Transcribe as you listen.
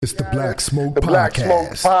It's the Black Smoke The Black Smoke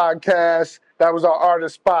Podcast. Podcast. That was our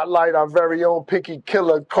artist spotlight, our very own Pinky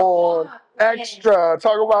Killer Corn Extra.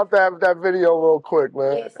 Talk about that video real quick,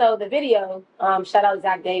 man. Yeah, so the video, shout out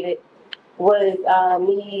Zach David, was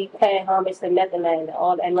me paying homage to Method Man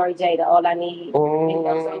and Murray J, the All I Need.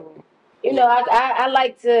 I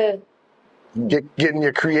like to Getting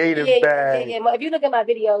your creative bag. Yeah. If you look at my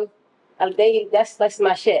videos, that's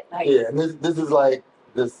my shit. Like, yeah, and this is like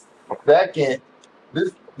this second.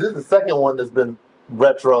 This is the second one that's been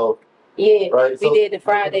retro. Yeah, right. We did the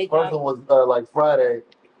Friday. The first one was like Friday.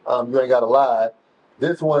 You ain't gotta lie.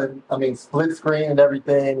 This one, I mean, split screen and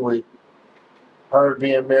everything with her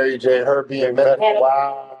being Mary J, her being Method.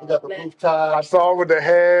 Wow. We got the poof tie. I saw with the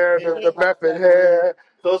hair, the Method hair.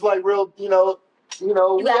 So it's like real, we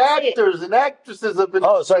actors and actresses have been. You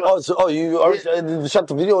already shot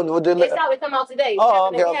the video and what did it's out. It come out today.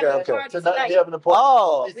 Okay. Tonight we having a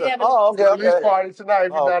party. Release party tonight.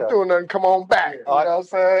 If you're not doing nothing, come on back. You know what I'm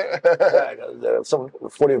saying? Some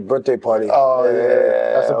 40th birthday party. Oh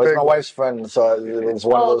yeah, that's a big it's my wife's friend, so it's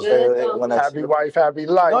one of those days when happy wife, happy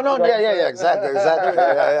life. Yeah, exactly.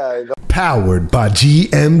 Yeah. Powered by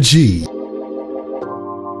GMG.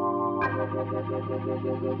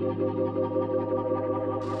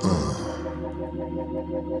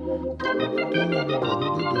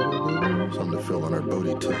 Something to feel on her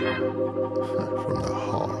booty too. From the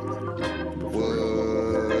heart.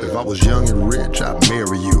 If I was young and rich, I'd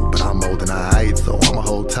marry you. But I'm old and I ain't, so I'ma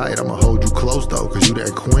hold tight. I'ma hold you close though, cause you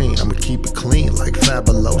that queen. I'ma keep it clean like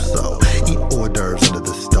Fabuloso. Eat hors d'oeuvres under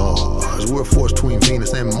the stars. We're a force between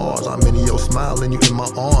Venus and Mars. I'm in your smile and you in my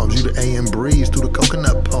arms. You the AM breeze through the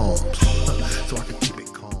coconut palms. So I can keep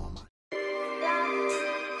it calm.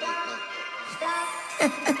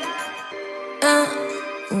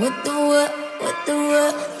 With the what,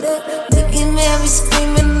 look at me, I be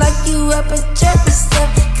screaming like you up at church and stuff.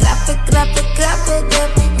 Clap it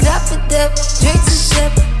up, drink the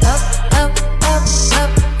shit, up,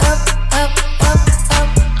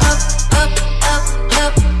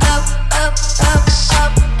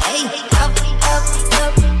 hey,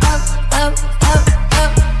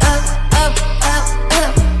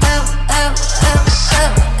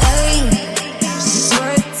 she's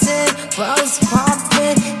working, balls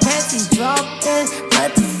popping, panties dropping,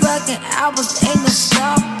 motherfucking albums ain't no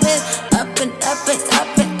stopping, up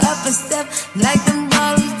and stuff, like them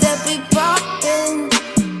bottles that be popping,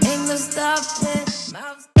 ain't no stopping.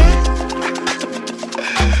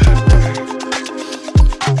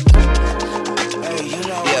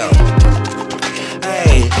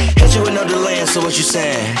 Hey, hit you with no delay, so what you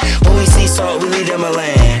saying? When we see salt, we leave them a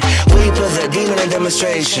land. We put the demon in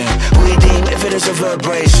demonstration. We deem if it is a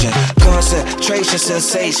vibration. Concentration,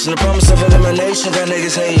 sensation. The promise of elimination, got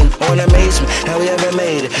niggas hating on amazement. How we ever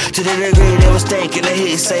made it to the degree they was thinking that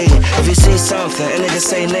he's Satan. If you see something, a nigga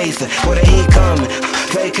say Nathan. Where the heat coming?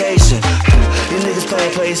 Vacation. You niggas play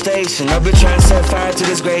PlayStation. I've been trying to set fire to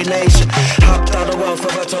this great nation. Hopped out of wealth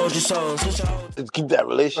if I told you so. Keep that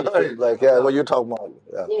relationship, what you're talking about.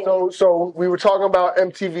 Yeah. So we were talking about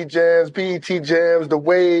MTV Jams, BET Jams, the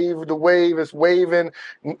wave is waving,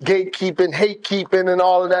 gatekeeping, hate keeping, and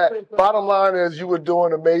all of that. Bottom line is you were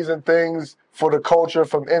doing amazing things for the culture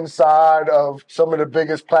from inside of some of the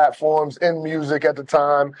biggest platforms in music at the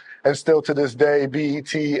time, and still to this day, BET,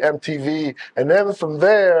 MTV, and then from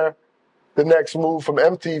there, the next move from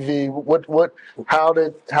MTV, how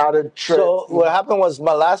did Trip? So what happened was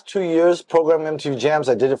my last 2 years programming MTV Jams,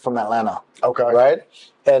 I did it from Atlanta. Okay. Right?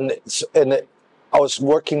 And I was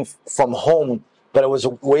working from home, but it was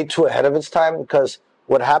way too ahead of its time because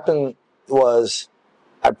what happened was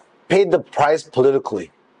I paid the price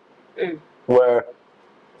politically, where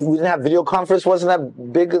we didn't have video conference, wasn't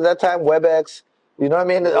that big at that time, WebEx. You know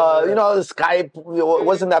what I mean? Skype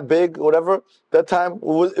wasn't that big, whatever, that time. At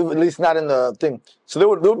least not in the thing. So there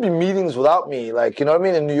would be meetings without me,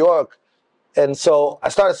 in New York. And so I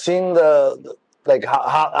started seeing how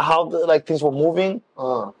things were moving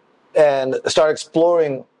and started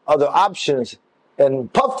exploring other options.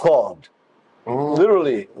 And Puff called.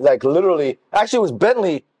 Literally. Actually, it was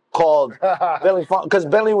Bentley called. Because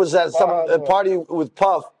Bentley was at some party with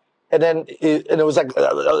Puff. And then it was like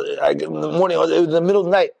in the morning, it was in the middle of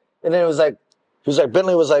the night. And then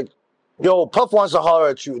Bentley was like, yo, Puff wants to holler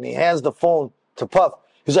at you. And he hands the phone to Puff.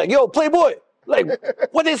 He's like, yo, Playboy,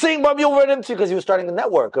 what they saying about me over at MTV? Because he was starting a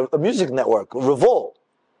network, a music network, Revolt.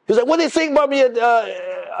 He was like, what they saying about me at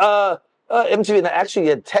MTV? And I actually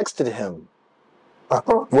had texted him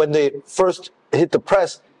when they first hit the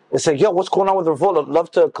press and said, yo, what's going on with Revolt? I'd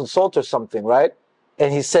love to consult or something, right?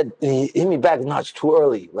 And he said, he hit me back, no, it's too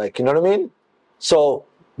early. You know what I mean? So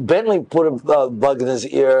Bentley put a bug in his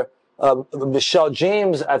ear. Michelle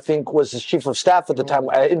James, I think, was his chief of staff at the time.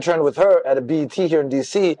 I interned with her at a BET here in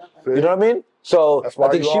DC. You know what I mean? So That's why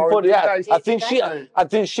I think you she always put, be yeah, nice. I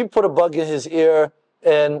think she put a bug in his ear,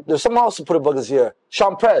 and there's someone else who put a bug in his ear.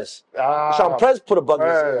 Sean Prez. Sean Prez put a bug in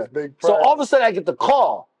his ear. Big So Prez. all of a sudden I get the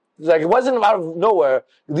call. Like, it wasn't out of nowhere.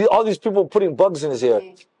 All these people putting bugs in his ear.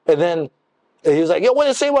 And then he was like, yo, what do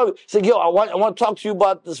you say about it? He's like, yo, I want to talk to you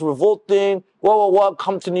about this revolt thing. What,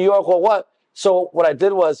 come to New York, what? So what I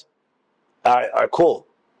did was, all right, cool.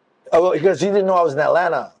 Because he didn't know I was in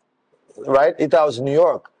Atlanta, right? He thought I was in New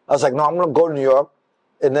York. I was like, no, I'm going to go to New York.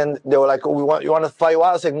 And then they were like, oh, you want to fly you out?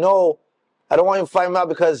 I was like, no, I don't want you to fly me out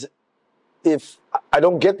because if I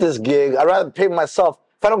don't get this gig, I'd rather pay myself.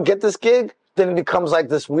 If I don't get this gig, then it becomes like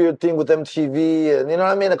this weird thing with MTV and, you know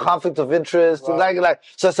what I mean? A conflict of interest. Right.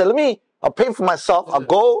 So I said, I'll pay for myself. I'll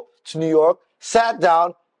go to New York, sat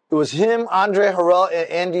down. It was him, Andre Harrell, and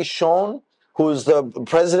Andy Schoen, who was the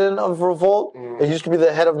president of Revolt. He used to be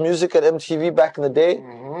the head of music at MTV back in the day.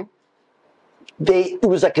 It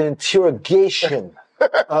was like an interrogation.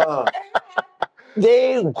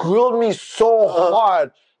 They grilled me so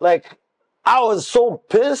hard. Like, I was so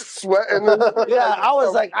pissed. Sweating. Yeah, I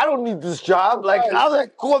was like, I don't need this job. Like, I was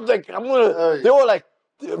like, cool. Like, I'm gonna. They were like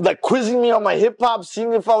quizzing me on my hip hop,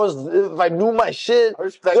 seeing if I knew my shit.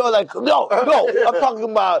 They were like, no, I'm talking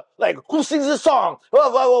about like who sings this song?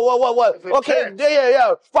 What? Okay,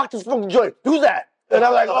 yeah. Rock this funky joint. Who's that? And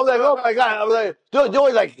I'm like, oh my god. I'm like, dude,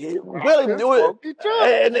 like, really do it.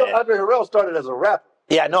 And Andre Harrell started as a rapper.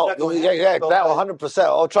 Yeah, no, that 100%.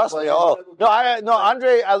 Oh, trust me. Oh, no,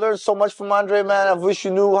 Andre. I learned so much from Andre, man. I wish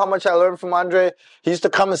you knew how much I learned from Andre. He used to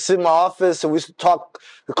come and sit in my office, and we used to talk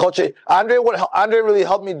the culture. What Andre really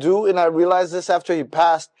helped me do, and I realized this after he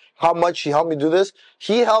passed, how much he helped me do this.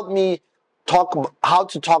 He helped me how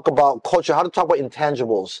to talk about culture, how to talk about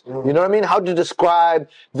intangibles. You know what I mean? How to describe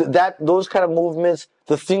those kind of movements,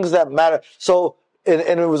 the things that matter. So.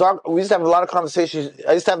 And it was we used to have a lot of conversations.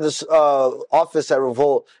 I used to have this office at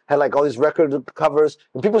Revolt, had like all these record covers,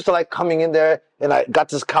 and people used to like coming in there, and I got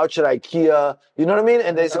this couch at IKEA, you know what I mean?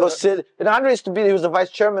 And they used to go sit, and Andre used to he was the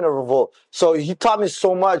vice chairman of Revolt. So he taught me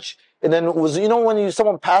so much, and then it was, you know, when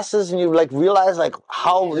someone passes and you like realize like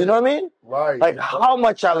how, you know what I mean? Right. Like how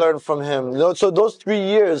much I learned from him, you know? So those 3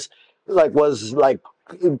 years like was like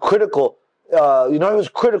critical. It was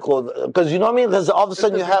critical because you know what I mean. Because all of a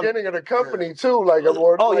sudden you have beginning of the company too, like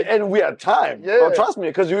and we had time. Yeah, trust me,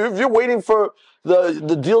 because if you're waiting for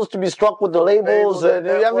the deals to be struck with the labels, and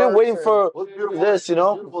you're waiting for this, you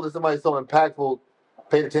know. Beautiful that somebody so impactful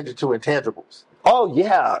paid attention to intangibles. Oh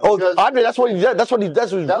yeah. Because Andre, that's what he does. That's what he's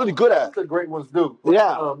really good at. That's what the great ones do.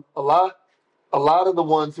 Yeah. A lot of the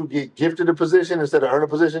ones who get gifted a position instead of earn a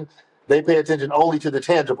position, they pay attention only to the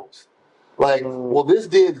tangibles. Like, well, this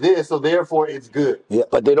did this, so therefore it's good. Yeah,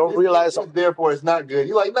 but they don't realize. Therefore, it's not good.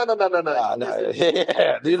 You're like, no.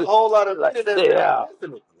 Yeah, there's a whole lot of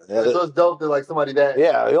So it's dope that like somebody that.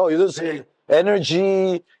 Yeah, you just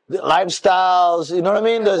energy, lifestyles. You know what I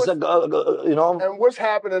mean? There's And what's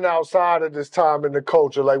happening outside of this time in the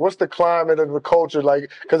culture? Like, what's the climate of the culture?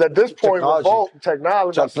 Like, because at this point,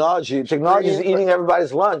 technology is eating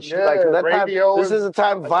everybody's lunch. Yeah, like that radio. This is the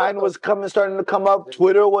time Vine was starting to come up.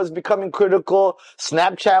 Twitter was becoming critical.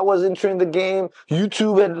 Snapchat was entering the game.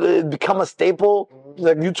 YouTube had become a staple.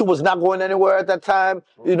 Like YouTube was not going anywhere at that time.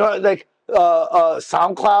 You know, like.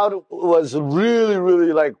 SoundCloud was really,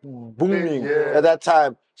 really like booming at that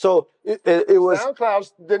time. So it was.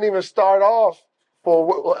 SoundCloud didn't even start off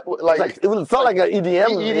for like it felt like an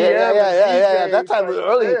EDM. Yeah. That time was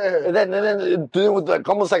early, and then it was like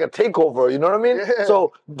almost like a takeover. You know what I mean? Yeah.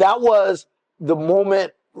 So that was the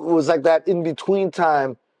moment. Was like that in between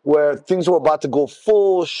time where things were about to go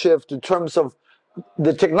full shift in terms of.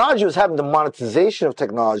 The technology was having the monetization of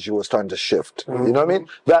technology was starting to shift. You know what I mean?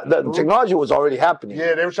 The technology was already happening.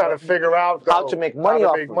 Yeah, they were trying to figure out how to make money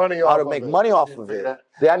off of it.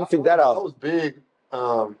 They hadn't figured that out. That was big,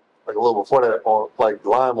 like a little before that on like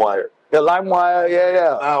LimeWire. Yeah, LimeWire,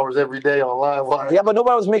 yeah. Hours every day on LimeWire. Yeah, but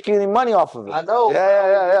nobody was making any money off of it. I know.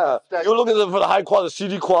 Yeah. You were looking for the high quality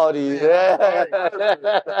CD quality. Yeah,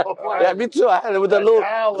 me too. I had it with the little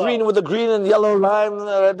green, with the green and yellow lime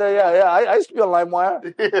right there. Yeah. I used to be on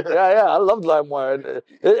LimeWire. Yeah. I loved LimeWire.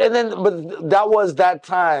 And then, but that was that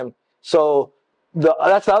time. So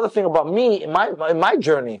that's the other thing about me in my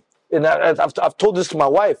journey. And I've told this to my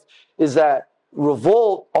wife is that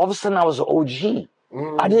Revolt. All of a sudden, I was an OG.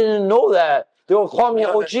 I didn't know that. They were calling me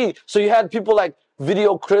OG. So you had people like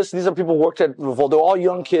Video Chris. These are people who worked at Revolt. They were all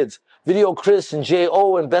young kids. Video Chris and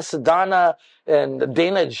J.O. and Besa and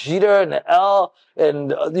Dana Jeter and L.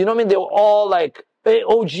 And, you know what I mean? They were all like Hey,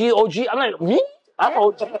 OG. I'm like, me? I'm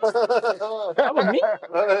OG. I'm a me.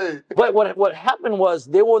 Hey. But what happened was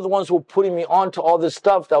they were the ones who were putting me on to all this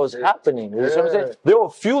stuff that was happening. You know what I'm saying? They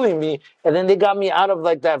were fueling me, and then they got me out of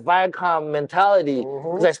like that Viacom mentality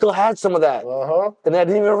because I still had some of that, and I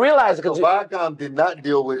didn't even realize it. So Viacom did not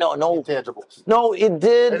deal with intangibles. No, it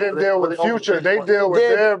did. They didn't deal with Future. They deal with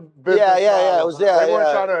did. their business. Yeah. It was there. They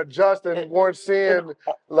weren't trying to adjust and weren't seeing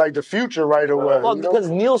like the future right away. Well,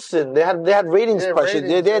 because Nielsen, they had ratings pressure.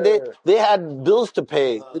 They had bills to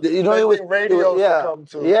pay. You know, it was radios to come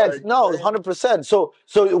to. Yeah, like, no, 100%. So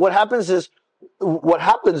what happens is,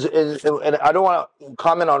 and I don't want to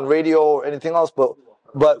comment on radio or anything else, but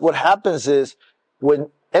what happens is when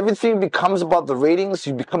everything becomes about the ratings,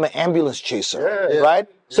 you become an ambulance chaser, right?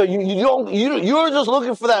 So you're just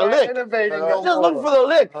looking for that lick. Innovating You're just looking for the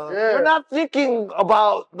lick. You're not thinking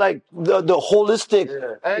about like the holistic.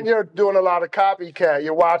 And you're doing a lot of copycat.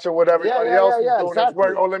 You're watching what everybody else is doing. That's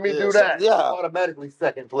work. Oh, let me do that. Yeah. Automatically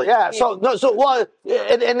second place. Yeah. So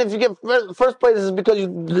and if you get first place, it's because you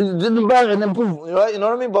did better, and then boom, right? You know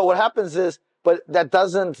what I mean? But what happens is, that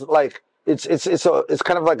doesn't like. It's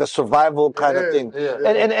kind of like a survival kind of thing.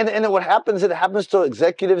 And what happens, it happens to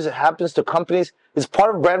executives, it happens to companies. It's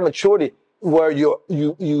part of brand maturity where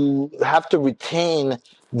you have to retain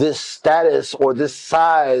this status or this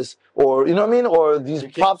size or, you know what I mean? Or these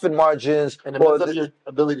profit margins. And it messes up your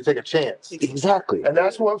ability to take a chance. Exactly. And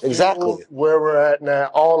that's what fuels where we're at now.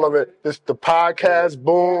 All of it. The podcast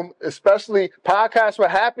boom, especially podcasts were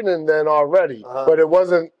happening then already, but it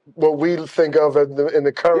wasn't what we think of in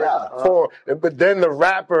the current form. But then the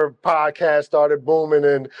rapper podcast started booming,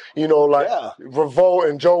 and Revolt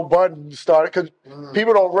and Joe Budden started, because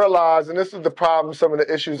people don't realize, and this is the problem, some of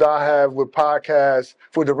the issues I have with podcasts,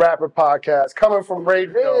 for the rapper podcast, coming from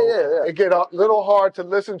radio, it get a little hard to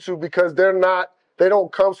listen to because they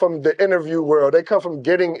don't come from the interview world. They come from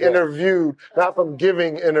getting interviewed, not from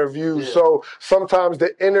giving interviews. Yeah. So sometimes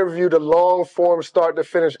the interview, the long form start to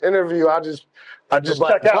finish interview, I just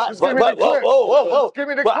check out. Just give me the clip. Whoa. Give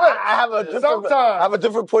me the clip. I have a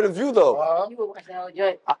different point of view though. You were watching the whole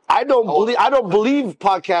joint. I don't believe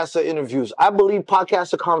podcasts are interviews. I believe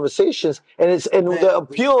podcasts are conversations, and the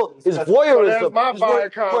appeal is voyeurism. That's my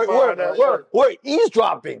Viacom. We're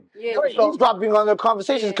eavesdropping. Yeah, we're eavesdropping on their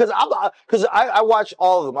conversations because I watch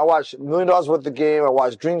all of them. I watch $1 Million Worth of Game. I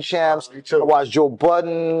watch Dream Champs. I watch Joe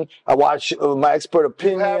Budden. I watch My Expert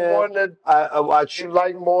Opinion. You have one that I watch you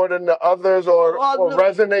like more than the others, or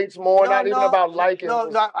resonates more. Not even about liking.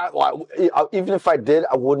 Even if I did,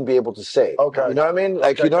 I wouldn't be able to say. Okay. You know what I mean?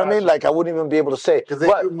 Like, you know what I mean? Like, I wouldn't even be able to say. Because they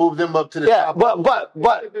could move them up to the top.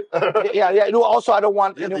 But yeah. Also, I don't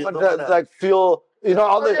want anyone to like feel. You know,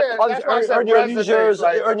 all these earn your leisures,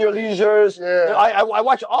 earn your leisures. Yeah. I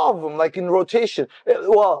watch all of them, like in rotation.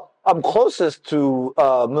 Well, I'm closest to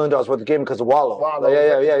 $1 Million Worth of Game because of Wallow.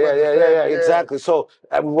 Yeah, exactly. So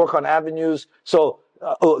we work on avenues. So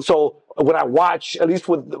when I watch, at least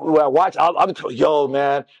when I watch, I'm telling, yo,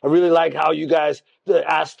 man, I really like how you guys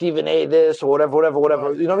ask Stephen A. this or whatever. You know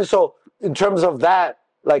what I mean? So in terms of that,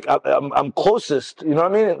 like I'm closest, you know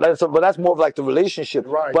what I mean? But that's more of like the relationship.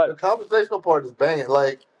 Right. But the conversational part is banging.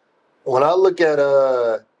 Like when I look at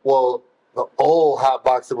the old hot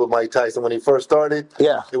boxing with Mike Tyson when he first started.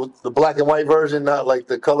 Yeah. It was the black and white version, not like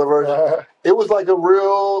the color version. It was like a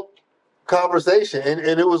real conversation,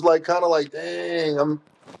 and it was like kind of like, dang, I'm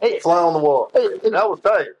fly on the wall. That was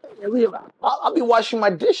tight. I'll be washing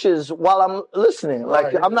my dishes while I'm listening.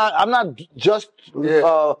 Like I'm not just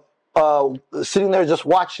sitting there just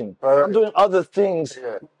watching. I'm doing other things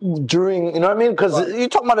during, you know what I mean? Because you're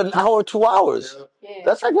talking about an hour, 2 hours. Yeah.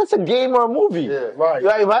 That's a game or a movie. Yeah. Right.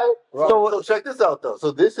 So check this out though.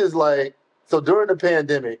 So this is like, during the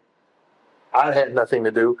pandemic, I had nothing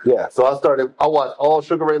to do. Yeah. So I watched all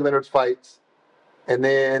Sugar Ray Leonard's fights, and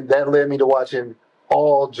then that led me to watching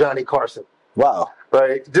all Johnny Carson. Wow.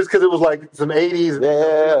 Right? Just because it was like some 80s.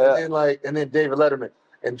 And then David Letterman.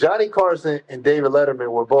 And Johnny Carson and David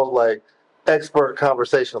Letterman were both like expert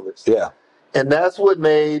conversationalists. Yeah. And that's what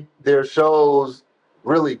made their shows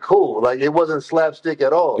really cool. Like it wasn't slapstick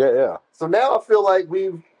at all. Yeah. So now I feel like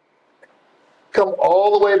we've come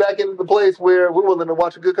all the way back into the place where we're willing to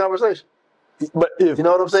watch a good conversation. But you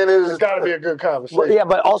know what I'm saying? It's got to be a good conversation. Well, yeah,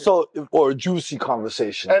 but also or a juicy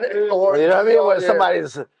conversation. You know what I mean? Where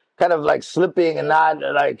somebody's kind of like slipping and not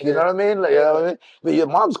like, you know what I mean? Like, you know what I mean? But your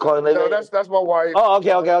mom's calling. Like, no, that's my wife. Oh,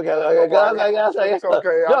 okay. It's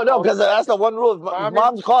okay. No, because that's the one rule. If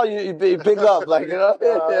mom's call you pick up, like, you know.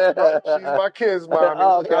 She's my kid's mom.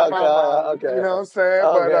 Okay. You know what I'm saying?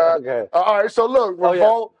 Okay. All right. So look,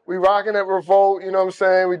 Revolt. We rocking at Revolt. You know what I'm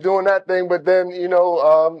saying? We doing that thing, but then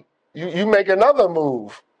you make another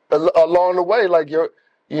move along the way, like you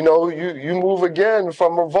move again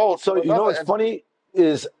from Revolt. So you know what's funny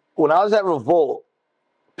is when I was at Revolt,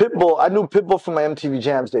 Pitbull, I knew Pitbull from my MTV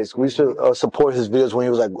Jams days. We used to support his videos when he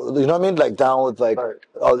was like, you know what I mean? Like down with like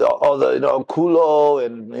all the Kulo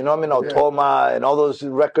and, you know what I mean? Tuma and all those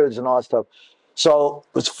records and all that stuff. So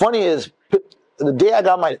what's funny is the day I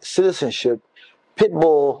got my citizenship,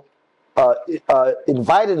 Pitbull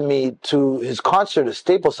invited me to his concert at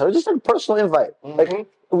Staples Center, just like a personal invite. Like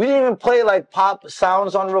we didn't even play like pop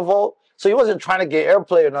sounds on Revolt. So he wasn't trying to get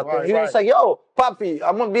airplay or nothing. He was just like, yo, Papi,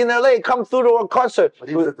 I'm going to be in LA. Come through to a concert. But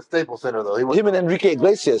he was at the Staples Center, though. Him and Enrique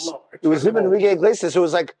Iglesias. It was him and Enrique Iglesias. It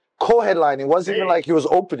was like co-headlining. It wasn't even like he was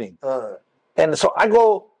opening. And so I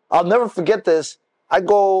go, I'll never forget this. I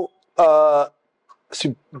go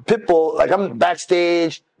see Pitbull, like I'm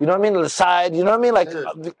backstage, you know what I mean, on the side, you know what I mean? Like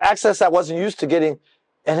access I wasn't used to getting.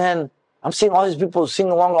 And then I'm seeing all these people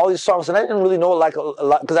singing along all these songs, and I didn't really know like a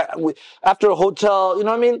lot because after a hotel, you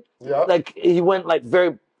know what I mean? Yeah. Like he went like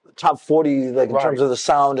very top 40, like in terms of the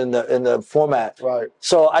sound and the format. Right.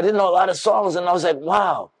 So I didn't know a lot of songs, and I was like,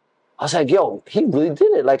 wow. I was like, yo, he really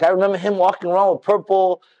did it. Like I remember him walking around with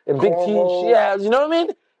Purple and Big T. Yeah, you know what I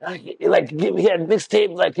mean? Like he had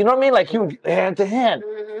mixtape, like you know what I mean? Like he would hand to hand.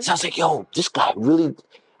 So I was like, yo, this guy really.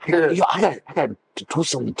 Yo, I got to do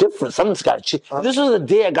something different. Something's got to change. This was the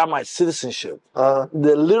day I got my citizenship.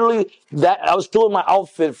 Literally, that I was still in my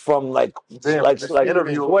outfit from like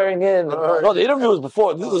interview swearing in. No, the interview was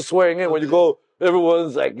before. This was swearing in when you go.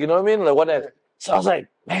 Everyone's like, you know what I mean? Like whatever. So I was like,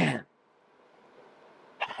 man,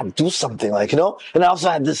 I had to do something, like you know. And I also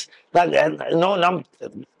had this, like, and I'm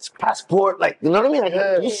passport, like you know what I mean? I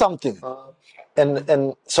had to do something.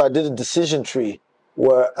 And so I did a decision tree.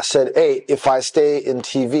 Where I said, hey, if I stay in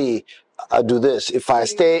TV, I do this. If I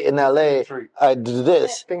stay in LA, I do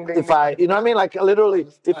this. If I, you know what I mean? Like literally,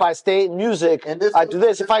 if I stay in music, I do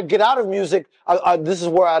this. If I get out of music, this is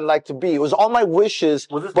where I'd like to be. It was all my wishes.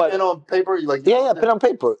 Was this pen on paper? Like yeah, pen on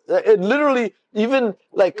paper. It literally, even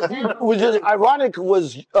like, which is ironic,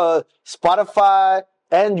 was Spotify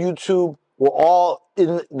and YouTube were all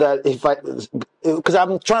in that. Because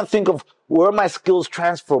I'm trying to think of where are my skills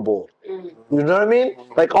transferable. You know what I mean?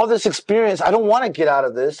 Like all this experience, I don't want to get out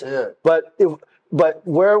of this. Yeah. But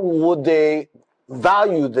where would they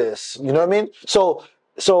value this? You know what I mean? So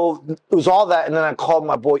it was all that, and then I called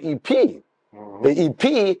my boy EP. The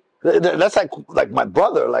EP, that's like my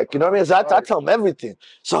brother. Like you know what I mean? So I tell him everything.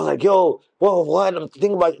 So I was like, yo, whoa, what? I'm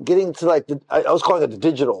thinking about getting to like I was calling it the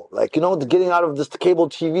digital. Like you know, getting out of this cable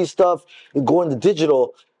TV stuff and going to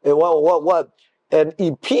digital. And what? And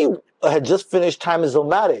EP had just finished Time Is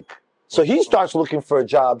Illmatic. So he starts looking for a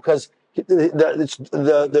job because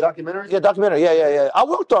the documentary? Yeah, documentary. Yeah. I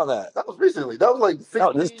worked on that. That was recently. That was like 6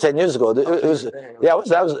 No, this is 10 years ago. It was No,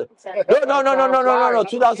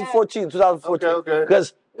 2014. Okay.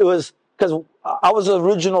 Because I was the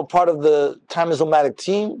original part of the Time Is Illmatic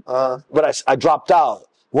team, but I dropped out.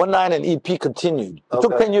 1-9 and EP continued. It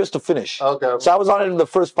took 10 years to finish. Okay. So I was on it in the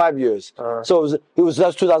first 5 years. So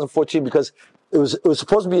that's 2014 because it was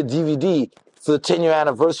supposed to be a DVD for the 10-year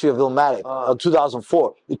anniversary of Illmatic of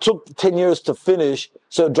 2004. It took 10 years to finish,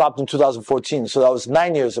 so it dropped in 2014. So that was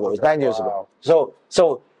 9 years ago. It was 9 years ago.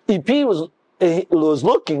 So EP was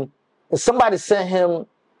looking, and somebody sent him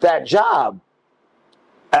that job.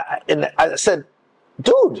 And I said,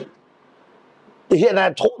 dude. And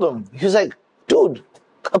I told him, he was like, dude,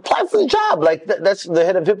 apply for the job. Like, that's the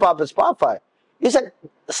head of hip hop at Spotify. He's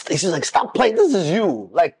like, stop playing. This is you.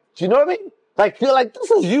 Like, do you know what I mean? Like, feel like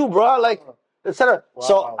this is you, bro. Like, etc. Wow.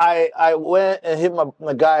 So I went and hit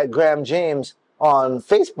my guy, Graham James, on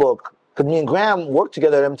Facebook. Because me and Graham worked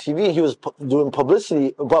together at MTV. He was doing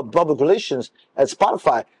publicity, public relations at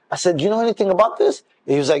Spotify. I said, do you know anything about this?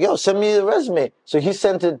 And he was like, yo, send me the resume. So he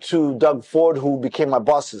sent it to Doug Ford, who became my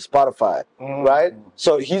boss at Spotify, right?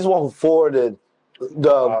 So he's the one who forwarded you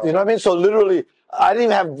know what I mean? So literally, I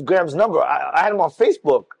didn't even have Graham's number. I had him on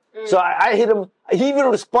Facebook. So I hit him. He even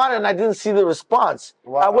responded, and I didn't see the response.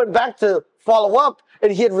 Wow. I went back to follow up,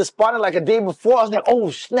 and he had responded like a day before. I was like,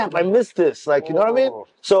 oh, snap, I missed this. Like, you know what I mean?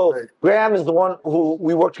 So Graham is the one who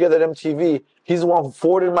we worked together at MTV. He's the one who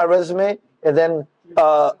forwarded my resume, and then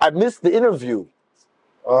I missed the interview.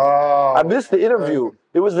 I missed the interview.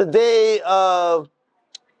 It was the day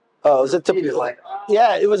was it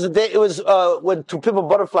it was the day. It was when To Pimp a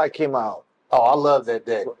Butterfly came out. Oh, I love that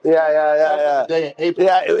day. Yeah. Day in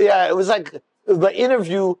April. Yeah. It was like the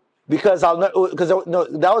interview because that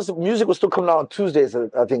was music was still coming out on Tuesdays,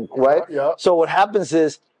 I think, right? Yeah. So what happens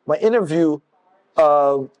is my interview.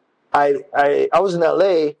 I was in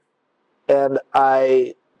LA, and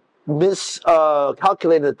I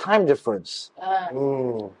miscalculated the time difference.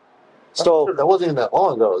 So that wasn't even that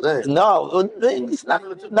long ago. Dang. no, it's not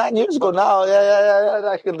 9 years ago now. Yeah.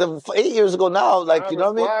 Like 8 years ago now. Like you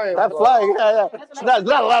know what I mean? Time flying. Yeah. It's not a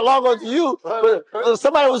lot long ago to you, but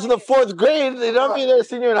somebody was in the 4th grade. You know what I mean? They're a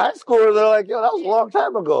senior in high school. And they're like, yo, that was a long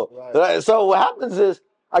time ago. Right? So what happens is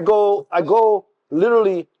I go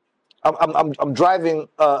literally. I'm driving.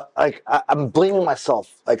 I'm blaming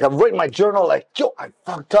myself. Like I'm writing my journal. Like yo, I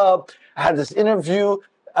fucked up. I had this interview.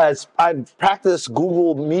 I practiced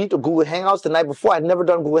Google Meet or Google Hangouts the night before. I'd never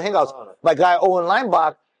done Google Hangouts. My guy Owen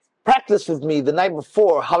Leinbach practiced with me the night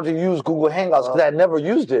before how to use Google Hangouts because I had never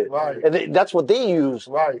used it, and that's what they use.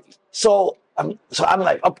 Right. So I'm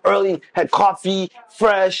like up early, had coffee,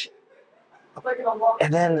 fresh,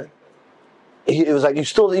 and then it was like, you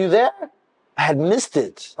there? I had missed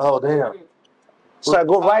it. Oh damn. So I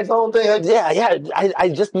go right home.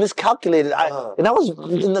 I just miscalculated. And I was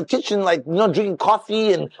in the kitchen, like, drinking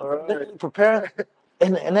coffee and preparing.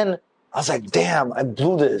 And then I was like, damn, I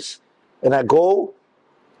blew this. And I go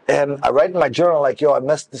and I write in my journal, like, yo, I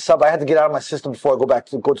messed this up. I had to get out of my system before I go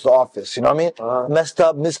to the office. You know what I mean? Messed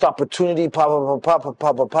up, missed opportunity, I'm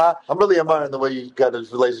really admiring the way you got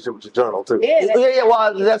this relationship with your journal too. Yeah.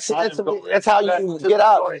 Well, that's how you get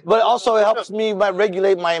out. But also it helps me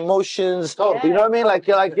regulate my emotions. You know what I mean? Like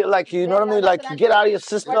you know what I mean? Like you get out of your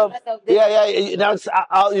system. Yeah. Now it's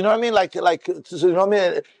you know what I mean? Like so, you know what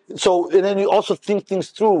I mean? So and then you also think things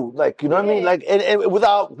through. Like you know what I mean? Like and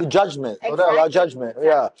without judgment. Without judgment.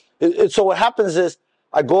 Yeah. So what happens is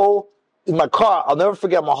I go in my car. I'll never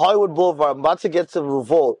forget. I'm on Hollywood Boulevard. I'm about to get to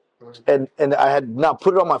Revolt, and I had now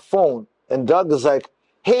put it on my phone. And Doug is like,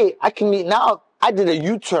 "Hey, I can meet now." I did a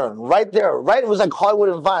U-turn right there. Right, it was like Hollywood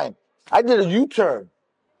and Vine. I did a U-turn.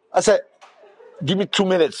 I said, "Give me 2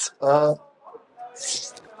 minutes."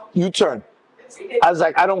 U-turn. I was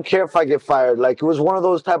like, I don't care if I get fired. Like it was one of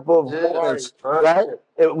those type of moments, right?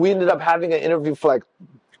 We ended up having an interview for like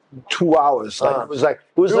 2 hours. Like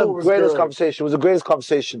it was the greatest conversation. It was the greatest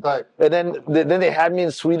conversation. Right. And then they had me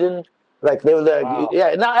in Sweden. Like they were like,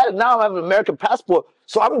 yeah. Now I have an American passport,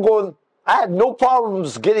 so I'm going. I had no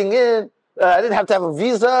problems getting in. I didn't have to have a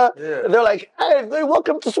visa. Yeah. They're like, hey,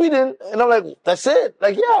 welcome to Sweden, and I'm like, that's it.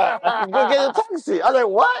 Like, yeah, I'm gonna get a taxi. I was like,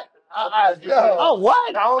 what?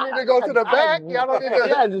 What? I don't need to go to the back. Y'all don't need to.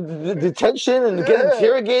 Yeah, the detention and get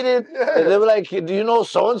interrogated. Yeah. And they were like, do you know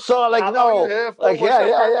so and so? Like, no. Like,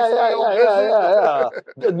 yeah.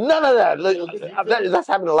 None of that. That's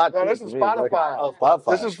happened a lot. No, this is Spotify. Spotify.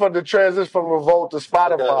 This is for the transition from Revolt to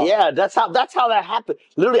Spotify. Yeah, that's how that happened.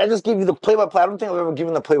 Literally, I just gave you the play-by-play. I don't think I've ever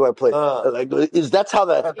given the play-by-play. That's how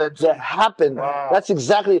that happened. Wow. That's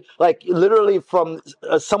exactly like literally from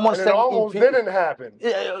someone saying. It almost didn't happen.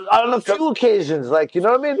 On a few occasions, like, you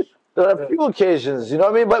know what I mean? A few occasions, you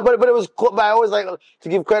know what I mean? But it was cool. But I always like to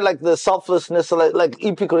give credit, like the selflessness, like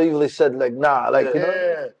EP could easily said, like, nah, like, you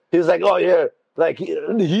know, he was like, oh yeah, like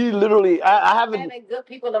he literally, I haven't. Having good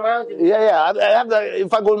people around you. Yeah, I have that.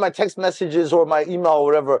 If I go to my text messages or my email or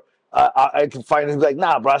whatever, I can find it. Like,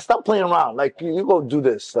 nah, bro, stop playing around. Like, you go do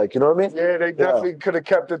this. Like, you know what I mean? Yeah, they definitely could have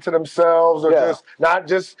kept it to themselves, or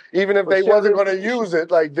just even if they wasn't going to use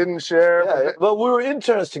it, like didn't share. Yeah, but we were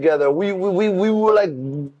interns together. We were like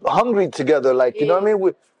hungry together. Like, you know what I mean?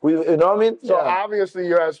 We you know what I mean? So obviously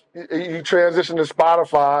you transitioned to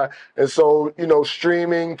Spotify, and so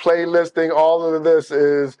streaming, playlisting, all of this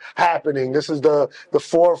is happening. This is the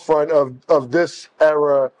forefront of this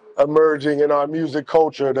era emerging in our music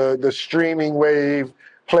culture, the streaming wave,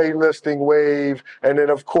 playlisting wave, and then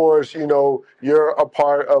of course, you're a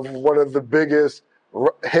part of one of the biggest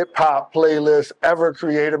hip hop playlists ever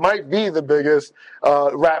created, might be the biggest,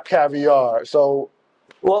 Rap Caviar. So,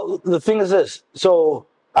 well, the thing is this. So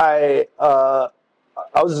I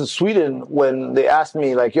was in Sweden when they asked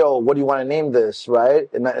me, like, yo, what do you want to name this, right?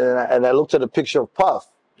 And I looked at a picture of Puff.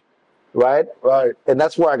 Right. And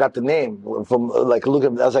that's where I got the name from. Like, I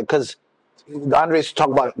was like, because Andre used to talk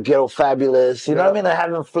about Ghetto Fabulous, you know what I mean? And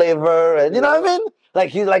having flavor, and you know what I mean? Like,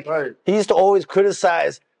 he used to always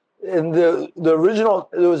criticize. And the original,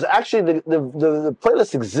 it was actually the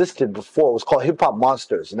playlist existed before. It was called Hip Hop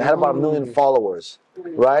Monsters, and it had about 1 million followers.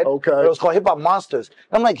 Right. Okay. It was called Hip Hop Monsters.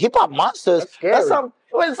 And I'm like, Hip Hop Monsters. It sounds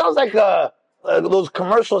like those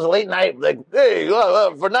commercials late night, like, hey,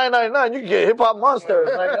 for $9.99 you can get Hip Hop Monsters.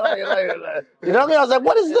 Like, you know what I mean? I was like,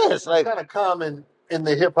 what is this? Like, kind of common in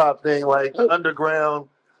the hip hop thing, like underground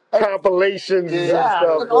compilations and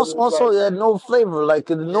stuff. And also, it had no flavor.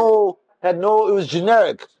 Like, it was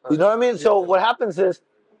generic. You know what I mean? So what happens is,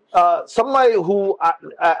 somebody who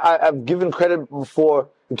I've given credit before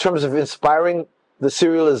in terms of inspiring the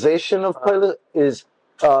serialization of playlist is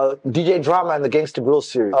DJ Drama and the Gangsta Grill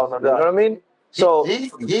series. Oh, no doubt. You know what I mean? So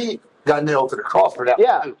he got nailed to the cross for that.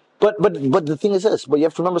 yeah, but the thing is this. But you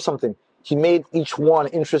have to remember something. He made each one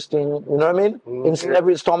interesting. You know what I mean? In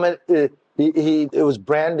every installment, it was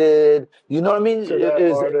branded. You know what I mean?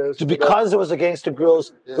 Because it was the Gangsta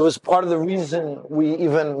Grills. It was part of the reason we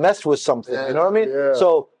even messed with something. You know what I mean? Yeah.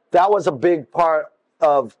 So that was a big part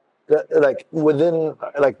of getting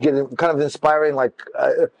kind of inspiring,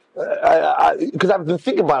 because I've been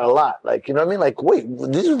thinking about it a lot. Like, you know what I mean? Like, wait,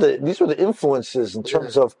 these were the influences in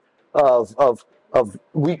terms of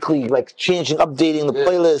weekly, like changing, updating the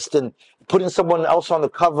playlist and putting someone else on the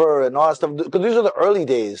cover and all that stuff. Because these are the early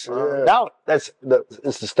days. Now it's the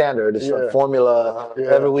standard. It's the formula.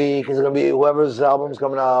 Every week is going to be whoever's album's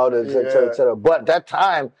coming out, et cetera, et cetera. But that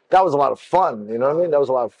time, that was a lot of fun. You know what I mean? That was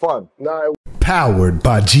a lot of fun. Powered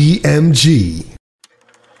by GMG.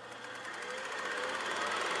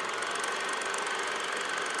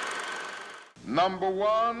 Number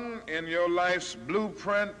one in your life's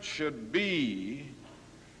blueprint should be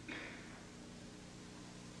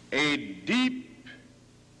a deep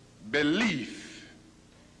belief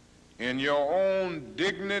in your own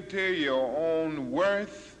dignity, your own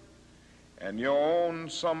worth, and your own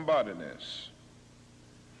somebodyness.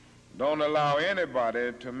 Don't allow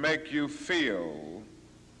anybody to make you feel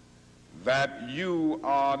that you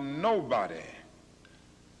are nobody.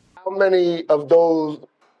 How many of those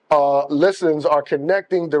listens are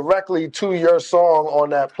connecting directly to your song on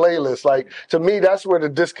that playlist? Like, to me, that's where the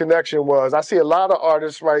disconnection was. I see a lot of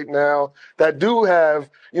artists right now that do have,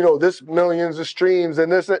 this millions of streams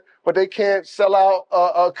and this, but they can't sell out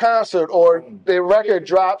a concert, or their record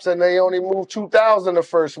drops and they only move 2,000 the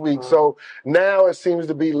first week. So now it seems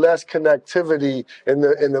to be less connectivity in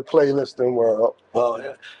the playlisting world.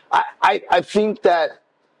 Well, I think that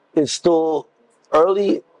it's still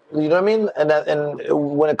early. You know what I mean? And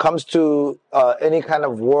when it comes to any kind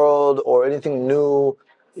of world or anything new,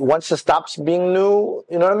 once it stops being new,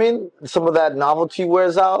 you know what I mean? Some of that novelty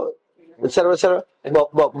wears out, et cetera, et cetera.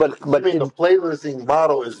 But the playlisting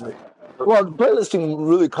model is new. Well, the playlisting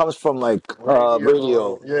really comes from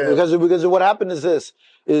radio. Yeah. Because what happened is this.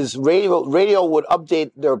 Is radio would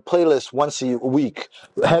update their playlist once a week.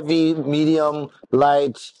 Heavy, medium,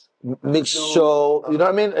 light, mixed show, you know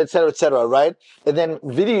what I mean? Et cetera, right? And then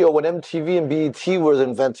video, when MTV and BET was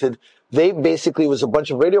invented, they basically was a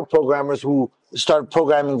bunch of radio programmers who started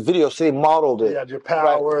programming video, so they modeled it. Yeah, your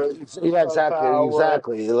power. Right. Yeah,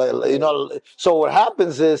 exactly. So what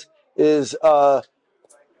happens is the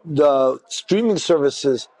streaming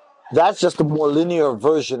services, that's just a more linear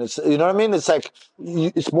version. It's, you know what I mean? It's like,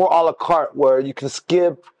 it's more a la carte where you can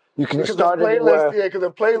skip, you can start anywhere. Yeah, because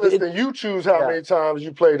the playlist, then you choose how many times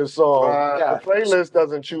you play the song. The playlist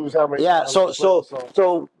doesn't choose how many times you play the song.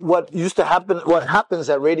 So what happens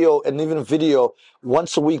at radio and even video,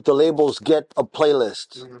 once a week, the labels get a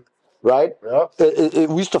playlist. Right? Yeah.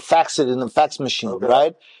 We used to fax it in the fax machine,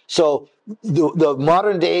 right? So the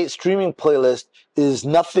modern day streaming playlist is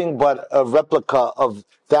nothing but a replica of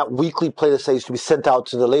that weekly playlist that used to be sent out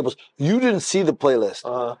to the labels. You didn't see the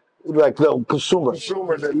playlist. Like the consumer.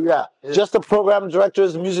 Yeah. Just the program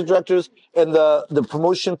directors, the music directors, and the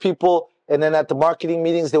promotion people, and then at the marketing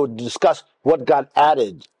meetings, they would discuss what got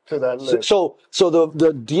added to that list. So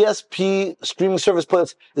the DSP streaming service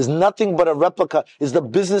playlist is nothing but a replica, is the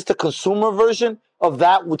business to consumer version of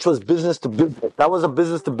that, which was business to business. That was a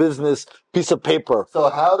business to business piece of paper.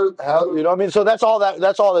 So how do you know what I mean? So that's all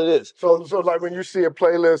it is. So like when you see a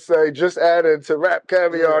playlist say just added to Rap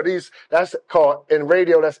Caviar, that's called in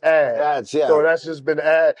radio, that's ads. Yeah. So that's just been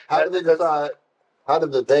ad. How do they decide? How do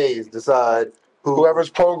the days decide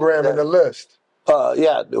whoever's programming the list?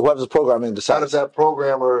 Whoever's programming decides. How does that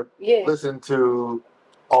programmer listen to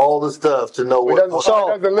all the stuff to know what?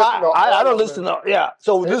 I don't listen to.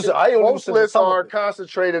 So listen, most lists are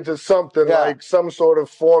concentrated to something like some sort of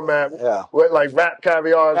format. Yeah. With like Rap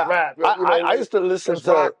Caviar is rap. I used to listen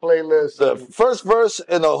to rock playlists. The first verse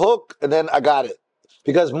and the hook, and then I got it,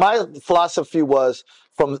 because my philosophy was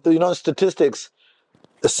from statistics,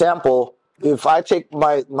 a sample. If I take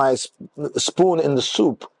my spoon in the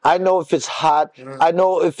soup, I know if it's hot. I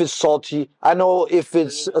know if it's salty. I know if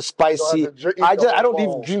it's spicy. I don't need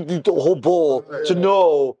to drink the whole bowl to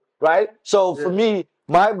know, right? So for me,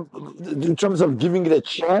 in terms of giving it a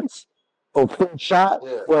chance or fair shot,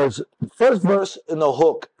 was first verse in the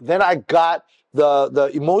hook. Then I got the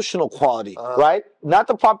emotional quality, right? Not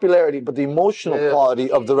the popularity, but the emotional quality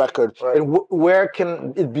of the record, and where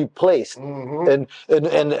can it be placed, and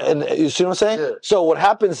you see what I'm saying? So what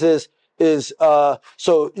happens is is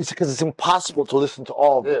so it's because it's impossible to listen to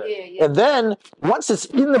all of them. Yeah. And then once it's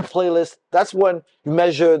in the playlist, that's when you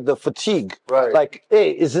measure the fatigue. Right. Like,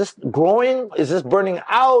 hey, is this growing? Is this burning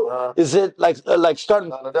out? Is it like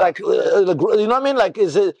starting like you know what I mean? Like,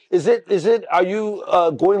 is it? Are you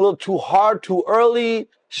going a little too hard, too early?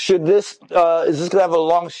 Should this is this gonna have a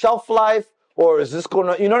long shelf life, or is this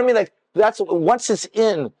gonna, you know what I mean? Like, that's once it's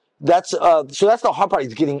in. That's so that's the hard part,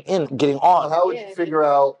 is getting on. How would you figure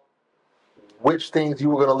out which things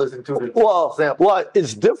you were going to listen to? Well,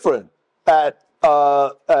 it's different. At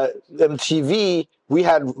MTV, we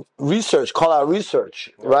had research, call out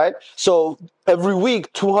research, right? So every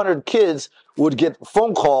week, 200 kids would get a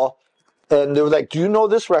phone call, and they were like, "Do you know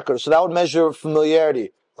this record?" So that would measure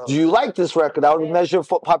familiarity. Do you like this record? That would measure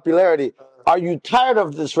popularity. Are you tired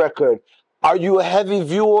of this record? Are you a heavy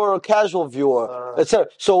viewer or a casual viewer, etc.?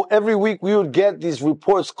 So every week we would get these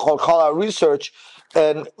reports called call out research,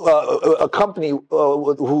 and a company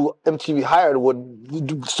who MTV hired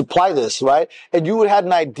would supply this, right? And you would have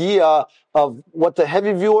an idea of what the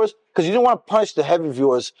heavy viewers, because you didn't want to punish the heavy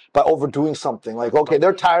viewers by overdoing something. Like, okay,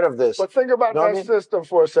 they're tired of this. But think about that system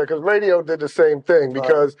for a second. Radio did the same thing,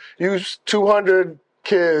 because you 200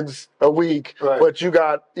 kids a week, but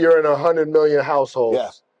you're in 100 million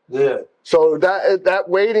households. Yeah. So that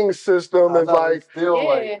weighting system is like,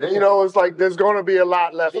 it's you know, it's like there's going to be a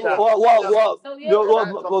lot left out.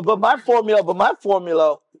 But my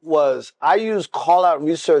formula was, I used call out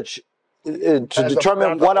research to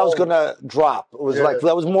determine what I was going to drop. It was like,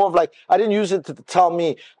 that was more of like, I didn't use it to tell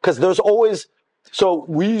me, because there's always, so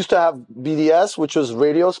we used to have BDS, which was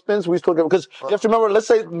radio spins. We used to, because you have to remember, let's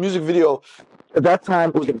say music video, at that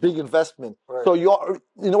time, it was a big investment. So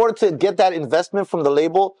in order to get that investment from the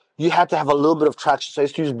label, you had to have a little bit of traction. So I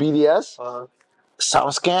used to use BDS,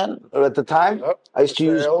 SoundScan at the time. I used to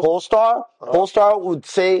use Polestar. Polestar would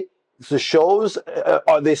say the shows,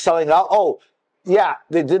 are they selling out? Oh, yeah,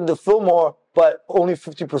 they did the Fillmore, but only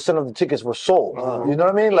 50% of the tickets were sold. You know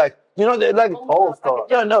what I mean? Like, you know, like Polestar.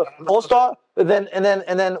 Yeah, no, Polestar. And then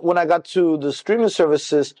when I got to the streaming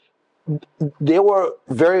services, they were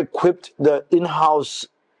very equipped. The in-house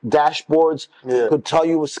dashboards could tell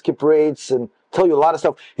you skip rates and tell you a lot of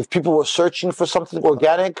stuff. If people were searching for something,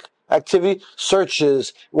 organic activity,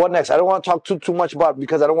 searches, what next? I don't want to talk too much about it,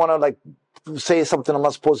 because I don't want to like say something I'm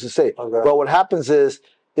not supposed to say. But what happens is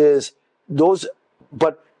those,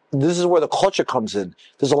 but this is where the culture comes in.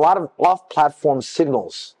 There's a lot of off-platform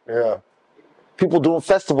signals. Yeah. People doing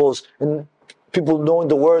festivals and people knowing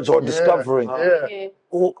the words or discovering.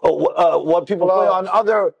 What people play on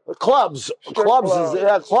other clubs. Clubs.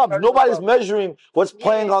 Nobody's measuring what's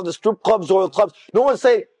playing on the strip clubs or the clubs. No one's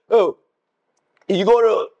saying, oh, you go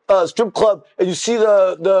to a strip club and you see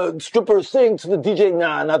the stripper sing to the DJ,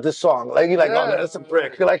 nah, not this song. Like, you're like, oh, man, that's a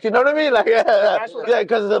brick. Like, you know what I mean? Like,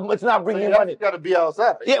 because it's not bringing money. You got to be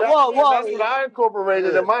outside. That's what I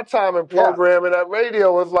incorporated in my time in programming at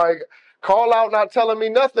radio, was like, call out not telling me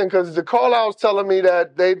nothing, because the call out's telling me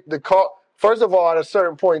that first of all, at a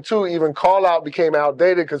certain point too, even call out became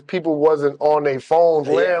outdated because people wasn't on their phones,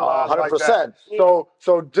 landlines, 100%. Like that.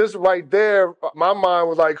 So just right there, my mind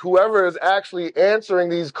was like, whoever is actually answering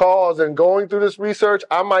these calls and going through this research,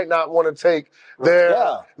 I might not want to take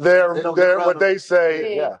their what they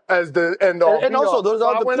say as the end all. And also, those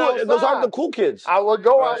aren't the cool kids. I would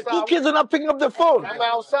go outside. Cool kids are not picking up their phone. I'm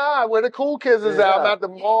outside where the cool kids is at. I'm at the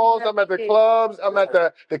malls. I'm at the clubs. I'm at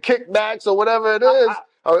the kickbacks or whatever it is.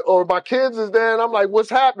 Or my kids is there, and I'm like,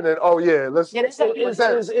 "What's happening?" Oh yeah, let's. I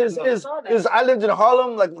lived in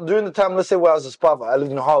Harlem, like during the time. Let's say when I was a Spotify, I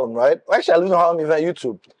lived in Harlem, right? Actually, I lived in Harlem even at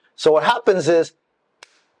YouTube. So what happens is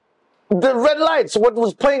the red lights, what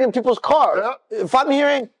was playing in people's cars. If I'm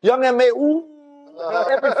hearing Young M.A. Ooh,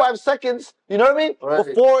 every 5 seconds, you know what I mean? Right.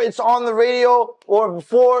 Before it's on the radio or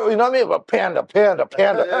before, you know what I mean? But panda.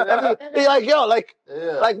 Like, yo, like,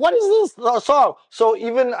 what is this song? So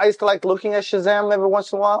even I used to like looking at Shazam every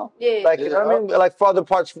once in a while. Like, you know what I mean? Like for other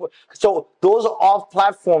parts. So those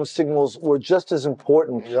off-platform signals were just as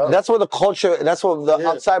important. That's where the culture, that's what the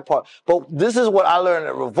outside part. But this is what I learned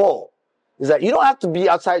at Revolt, is that you don't have to be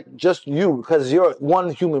outside just you, because you're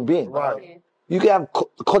one human being. Right. You can have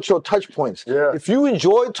cultural touch points. If you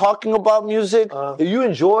enjoy talking about music, if you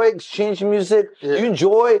enjoy exchanging music, you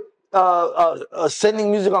enjoy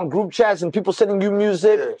sending music on group chats and people sending you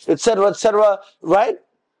music, etc., right?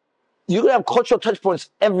 You can have cultural touch points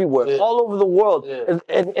everywhere, all over the world,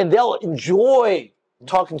 and they'll enjoy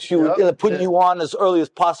talking to you and putting you on as early as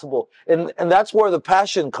possible. And that's where the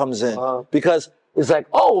passion comes in, because it's like,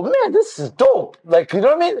 oh man, this is dope. Like, you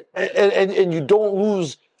know what I mean? And you don't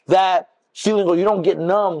lose that feeling, or you don't get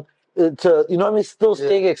numb to, you know what I mean, still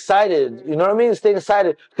staying excited. You know what I mean? Staying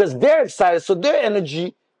excited because they're excited. So their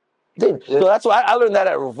energy, so that's why I learned that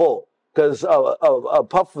at Revolt. Because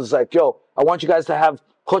Puff was like, yo, I want you guys to have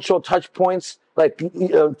cultural touch points, like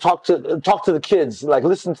talk to the kids, like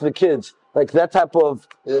listen to the kids, like that type of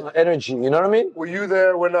energy. You know what I mean? Were you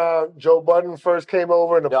there when Joe Budden first came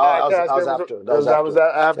over and the podcast? I was after. That was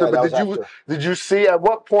after. Yeah, but did you see at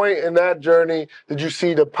what point in that journey did you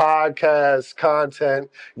see the podcast content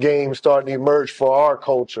game starting to emerge for our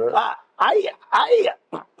culture?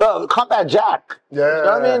 Combat Jack. Yeah. You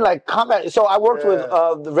know what I mean? Like Combat. So I worked with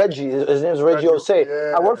Reggie. His name is Reggie Osei.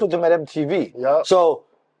 Yeah. I worked with him at MTV. Yep. So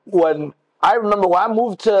I remember when I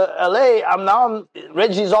moved to LA,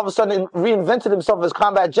 Reggie's all of a sudden reinvented himself as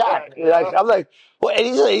Combat Jack. Like I'm like, well, and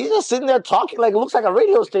he's just sitting there talking like it looks like a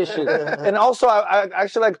radio station. And also, I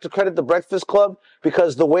actually like to credit the Breakfast Club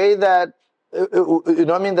because the way that you know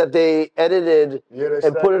what I mean, that they edited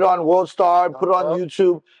and put it on World Star, put it on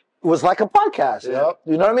YouTube. Was like a podcast. Yep.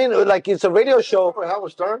 You know what I mean? Like it's a radio show.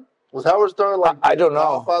 Howard Stern? Was Howard Stern like I don't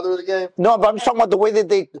know. Father of the game? No, but I'm just talking about the way that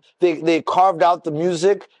they carved out the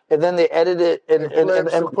music and then they edited it and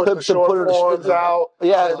put the short forms out.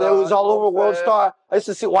 Yeah, it was all over World Star. I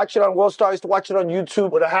used to watch it on World Star. I used to watch it on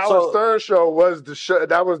YouTube. Well, the Howard Stern show was the show.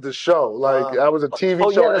 That was the show. Like that was a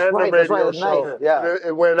TV show and a radio show. Yeah,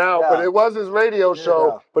 it went out, but it was his radio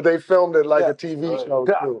show. But they filmed it like a TV show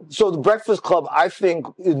too. So the Breakfast Club, I think,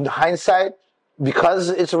 in hindsight, because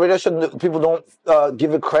it's a radio show, people don't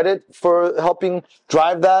give it credit for helping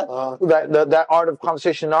drive that art of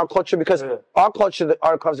conversation in our culture. Because our culture, the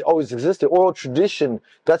art of conversation, always existed. Oral tradition.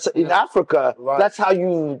 That's in Africa. Right. That's how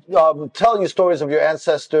you tell your stories of your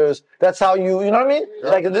ancestors. That's how you know what I mean? Yeah.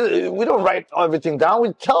 Like we don't write everything down.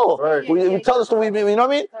 We tell. Right. We tell the story. You know what I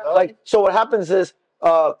mean? Yeah. Like so, what happens is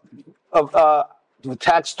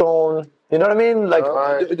Taxstone. You know what I mean? Like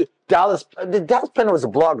Dallas Penn was a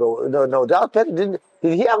blogger. No, Dallas Penn did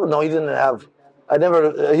he have? No, he didn't have. I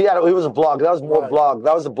never. He was a blog. That was more blog.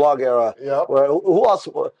 That was the blog era. Yeah. Who else?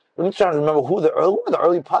 Let me try to remember who were the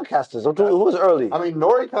early podcasters. Who was early? I mean,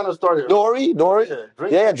 Nori kind of started. Nori.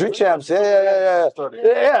 Drink Champs. Yeah.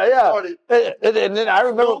 And then I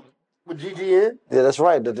remember with GGN. Yeah, that's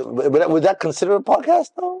right. Would that consider a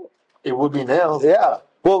podcast though? It would be now. Yeah.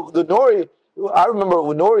 Well, the Nori. I remember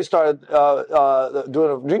when Nori started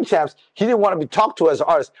doing Drink Champs, he didn't want to be talked to as an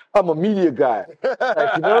artist. I'm a media guy.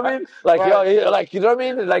 Like, you know what I mean? Like, like, you know what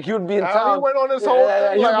I mean? Like, he would be in town. He went on this whole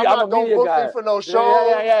thing. Like, I'm a media guy. For no show.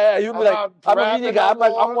 Yeah. He'd be like, I'm a media guy.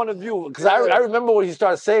 I'm one of you. Because I remember when he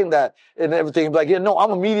started saying that and everything. He'd be like, yeah, no,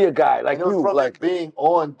 I'm a media guy. Like, you. Like being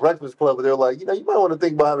on Breakfast Club, they were like, you might want to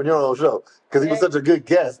think about having your own show. Because he was such a good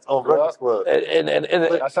guest on Breakfast Club. And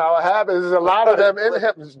that's how it happens. There's a lot of them in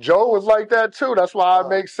him. Joe was like that too. That's why it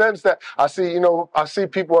makes sense that I see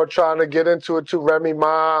people are trying to get into it too. Remy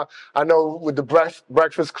Ma, I know with the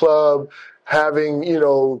Breakfast Club having,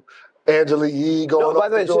 Angela Yee going. No, by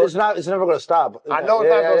the way, it's never going to stop. I know it's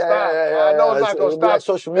not going to stop. I know it's not going to stop. Like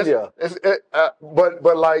social media.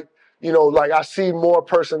 But like, like I see more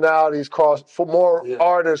personalities more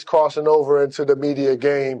artists crossing over into the media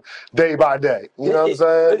game day by day. You know what I'm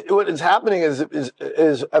saying? What is happening is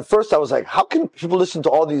at first I was like, how can people listen to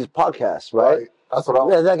all these podcasts, right? That's what I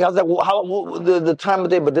was like. Well, how the time of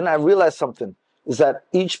day? But then I realized something. Is that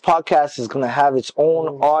each podcast is going to have its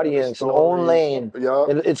own audience, its own lane. Yeah.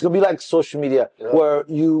 And it's going to be like social media where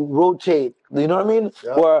you rotate. You know what I mean?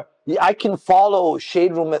 Yeah. Where I can follow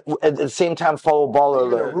Shade Room at the same time follow Baller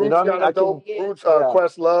Alert. Roots you know what I mean? Roots,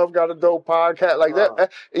 Questlove got a dope podcast like that.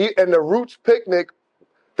 And the Roots Picnic,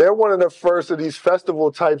 they're one of the first of these festival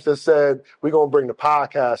types that said we're gonna bring the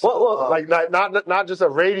podcast, like not just a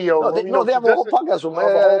radio room. They have a whole podcast room. A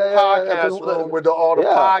whole podcast room with all the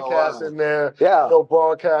podcasts in there. Yeah,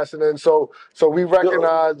 broadcasting, and so we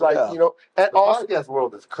recognize and the podcast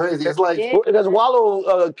world is crazy. It's like because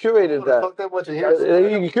Wallow curated that.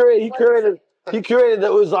 He curated that.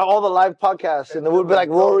 It was all the live podcasts, and it would be like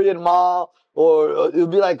Rory and Mal. Or it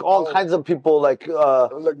would be like all kinds of people, like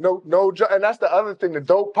and that's the other thing. The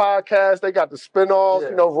Dope Podcast, they got the spinoffs.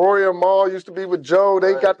 Rory and Mal used to be with Joe.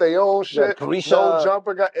 They got their own shit. Carisha, No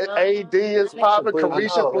Jumper got AD is popping.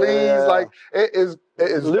 Carisha Please, like it is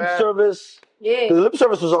Lip Service. Yeah, the Lip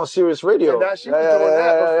Service was on Sirius Radio. And she was doing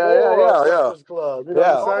that before Breakfast Club. You know what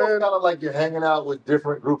I'm saying? Kind of like you're hanging out with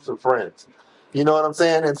different groups of friends. You know what I'm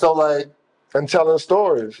saying? And so like. And telling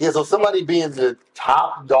stories. Yeah, so somebody being the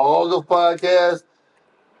top dog of podcasts.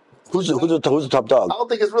 Who's the top dog? I don't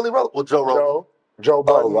think it's really relevant. Well, Joe Rogan. Joe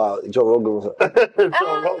Budden. Oh, wow. Joe Rogan.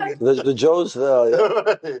 Joe Rogan. The Joes.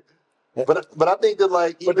 But I think that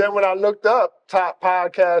like. But then when I looked up top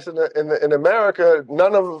podcasts in America,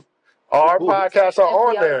 none of Our podcasts are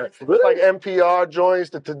on there. NPR. It's like NPR joints,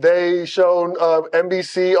 the Today Show,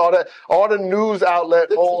 NBC, all the news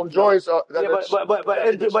outlet owned joints. But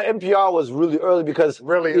NPR was really early because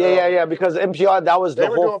because NPR that was They the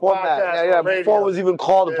were whole doing format. podcasts on radio. Before it was even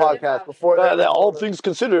called a podcast. Before that, All things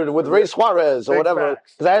considered with Ray Suarez or Big whatever.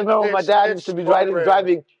 facts. Because I remember my dad used to be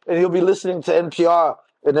driving, and he'll be listening to NPR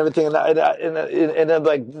and everything, and then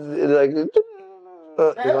like you know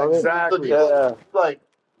what I mean? Exactly. Yeah. Like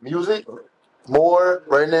music more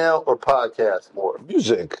right now or podcasts more?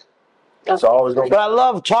 Music. It's always going to But I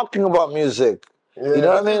love talking about music. Yeah. You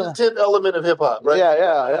know what I mean? That's the 10th element of hip hop, right?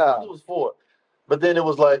 Yeah. It was 4. But then it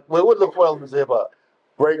was like, what are the 4 elements of hip hop?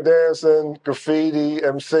 breakdancing, graffiti,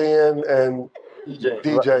 MCing, and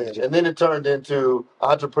DJing. And then it turned into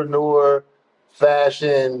entrepreneur,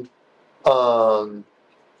 fashion, I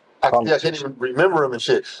can't even remember them and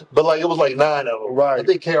shit. But like it was like 9 of them. Right. I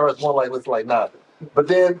think KRS One was like 9. But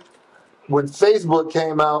then when Facebook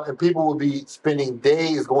came out and people would be spending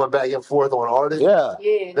days going back and forth on artists,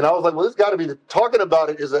 then I was like, well, this got to be talking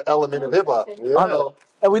about it is an element of hip hop. Yeah.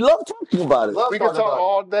 And we love talking about it. We can talk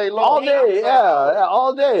all day long. All day,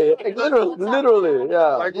 all day. Literally,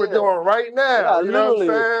 yeah. Like we're doing right now. Yeah, you know what I'm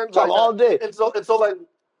literally. saying? Talk Like, all day. And so like,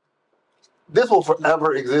 this will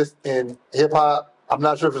forever exist in hip hop. I'm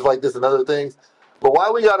not sure if it's like this and other things, but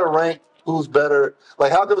why we got to rank who's better?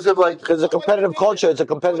 Like, how come it's like... Because it's a competitive culture. It's a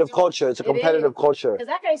competitive culture. It's a competitive culture. Because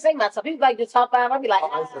I can't say myself. People like the top 5. I'd be like,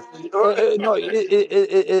 No,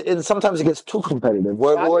 it sometimes it gets too competitive,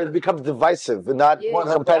 where it becomes divisive and not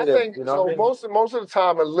competitive. I think, you know what I mean? most of the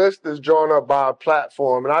time a list is drawn up by a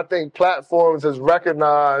platform, and I think platforms has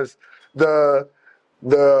recognized the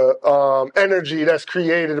energy that's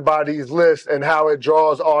created by these lists and how it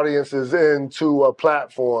draws audiences into a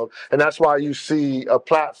platform. And that's why you see a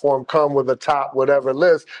platform come with a top whatever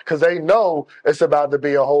list, because they know it's about to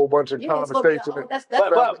be a whole bunch of conversation.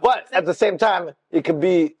 But at the same time, it could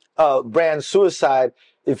be brand suicide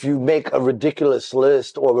if you make a ridiculous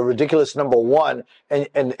list or a ridiculous number 1 and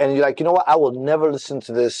you're like, you know what, I will never listen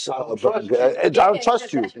to this. I don't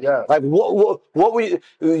trust you. Yeah. Like what we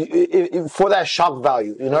for that shock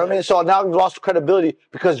value, you know what I mean? So now you've lost credibility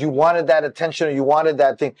because you wanted that attention or you wanted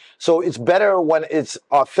that thing. So it's better when it's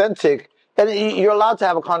authentic, and you're allowed to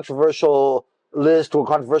have a controversial list or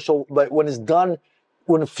controversial, but when it's done,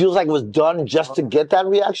 when it feels like it was done just to get that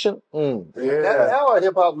reaction. Now our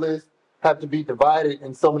hip hop list have to be divided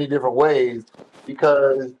in so many different ways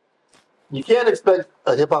because you can't expect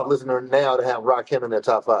a hip hop listener now to have Rakim in their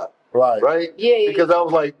top 5. Right? Yeah. Because I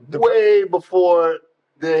was like way before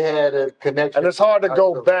they had a connection. And it's hard to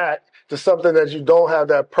go back to something that you don't have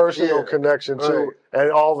that personal connection to,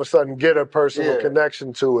 and all of a sudden get a personal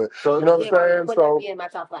connection to it. So, you know what I'm saying? Put So that in my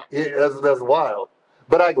top 5. Yeah, that's wild.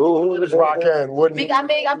 But I Rakim wouldn't. I'm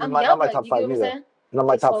not my top 5 either. Not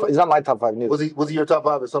my top 5. It's not my top 5 neither. Was he your top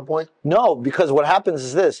 5 at some point? No, because what happens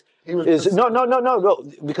is this. No.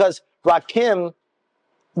 Because Rakim,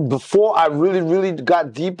 before I really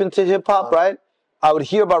got deep into hip hop, right? I would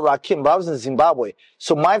hear about Rakim, but I was in Zimbabwe.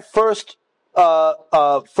 So my first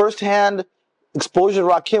hand exposure to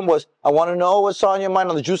Rakim was, I want to know what's on your mind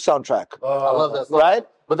on the Juice soundtrack. I love that song. Right?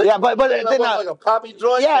 But then then like a poppy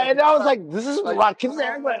joint. Yeah, and I was like, this is Rakim.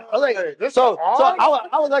 I was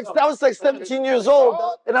like, I was like 17 years old,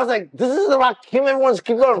 and I was like, this is the Rakim everyone's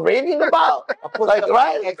keep on raving about, like,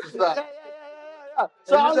 right?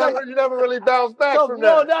 So I was like, you never really bounced back from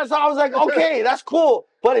that. So I was like, okay, that's cool,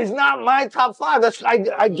 but it's not my top 5. That's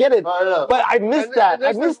I get it, but I missed that.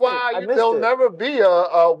 And this is why there'll never be a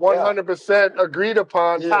 100% agreed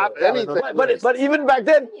upon top anything. But even back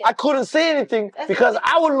then, I couldn't say anything because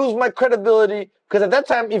I would lose my credibility. Because at that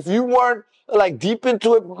time, if you weren't like deep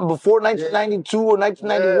into it before 1992 or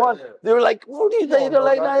 1991, they were like, "What do you think?"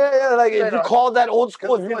 Like if you call that old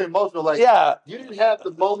school, it's really emotional. Like, you didn't have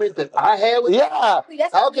the moment that I had with I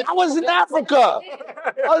was in Africa.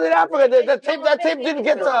 That tape didn't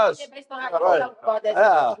get to us.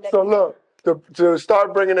 So look, to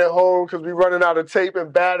start bringing it home, because we're running out of tape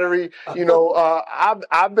and battery. You know,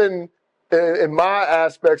 I've been in my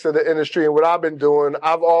aspects of the industry and what I've been doing.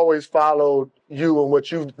 I've always followed you and what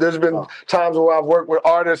you've. There's been times where I've worked with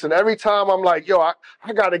artists, and every time I'm like, yo, I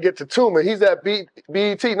got to get to Tuma. He's at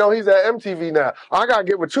BET. No, he's at MTV now. I got to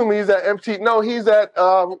get with Tuma. He's at MTV. No, he's at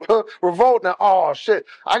Revolt now. Oh shit,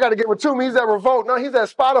 I got to get with Tuma. He's at Revolt. No, he's at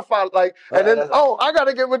Spotify. Like, and then I got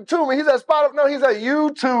to get with Tuma. He's at Spotify. No, he's at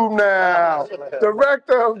YouTube now.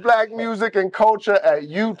 Director of Black Music and Culture at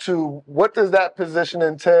YouTube. What does that position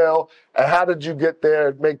entail? And how did you get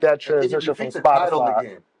there? Make that transition from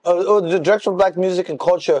Spotify? The director of Black Music and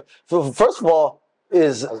Culture. First of all,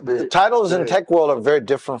 is titles in tech world are very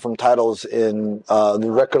different from titles in the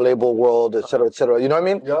record label world, et cetera, et cetera. You know what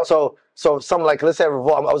I mean? Yep. So some like, let's say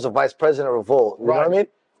Revolt, I was a vice president of Revolt. You know what I mean?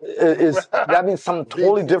 That means something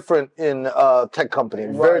totally different in tech company.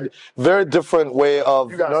 Very, very different way of.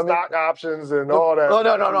 You got know what I mean? stock options and all that. No.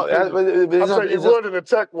 I'm saying you would in the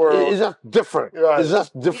tech world. It's just different. Right. It's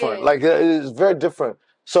just different. Like it's very different.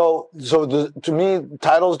 So to me,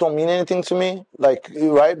 titles don't mean anything to me. Like,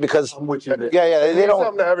 right? Because I'm with you there. they don't.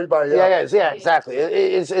 Something to everybody else. Yeah, exactly.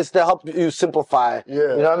 It's to help you simplify. Yeah.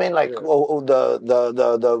 You know what I mean? Like the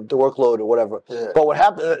workload or whatever. Yeah. But what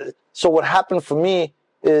happened? So what happened for me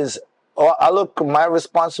is, my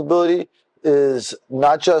responsibility is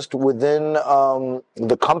not just within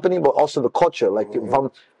the company, but also the culture. Like if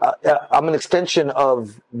I'm an extension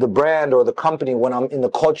of the brand or the company when I'm in the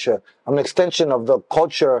culture. I'm an extension of the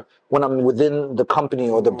culture when I'm within the company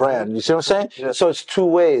or the brand. You see what I'm saying? Yeah. So it's two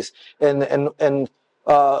ways. And in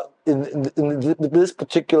this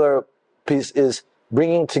particular piece is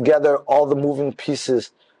bringing together all the moving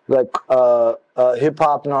pieces, like hip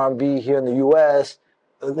hop and R&B here in the U.S.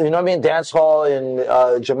 You know what I mean? Dance hall in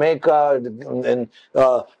Jamaica and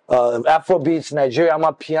Afrobeats, Nigeria,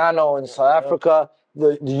 Amapiano in South Africa,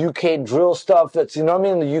 the UK drill stuff that's, you know what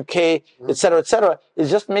I mean? The UK, et cetera,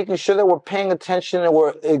 is just making sure that we're paying attention and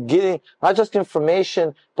we're getting not just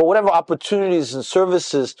information, but whatever opportunities and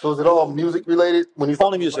services. So is it all music related? When you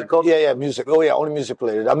Only music. Yeah, music. Oh yeah, only music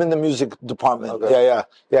related. I'm in the music department. Okay.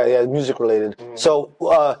 Yeah, music related. So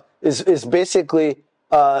is basically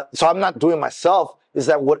so I'm not doing myself. Is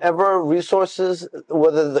that whatever resources,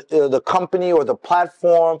 whether the company or the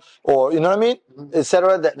platform or, you know what I mean, et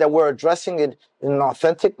cetera, that we're addressing it in an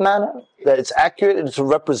authentic manner, that it's accurate and it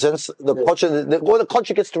represents the culture, the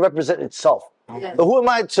culture gets to represent itself. Yeah. Who am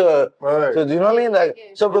I to, you know what I mean? Like,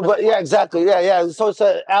 so, but yeah, exactly. Yeah. So it's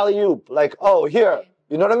an alley-oop, like, oh, here,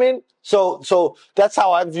 you know what I mean? So that's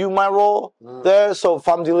how I view my role there. So if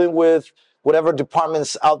I'm dealing with whatever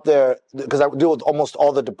departments out there, because I deal with almost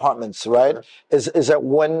all the departments, right? Is that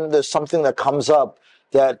when there's something that comes up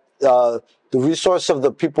that the resource of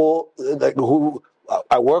the people who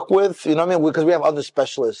I work with, you know what I mean? Because we have other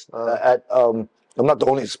specialists at. I'm not the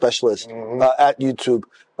only specialist at YouTube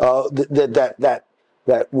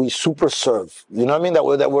that we super serve. You know what I mean?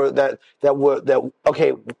 That okay.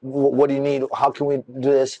 What do you need? How can we do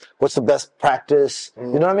this? What's the best practice?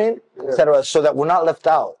 You know what I mean? Et cetera. So that we're not left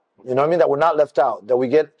out. You know what I mean? That we're not left out, that we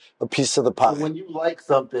get a piece of the pie. When you like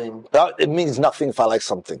something, it means nothing if I like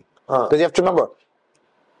something. Because you have to remember,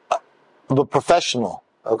 I'm a professional.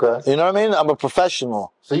 Okay. You know what I mean? I'm a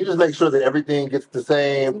professional. So you just make sure that everything gets the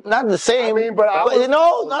same. Not the same. I mean, but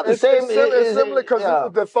not the same. It's similar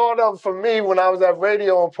because the thought of, for me, when I was at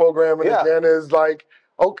radio and programming again, is like,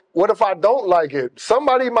 okay, what if I don't like it?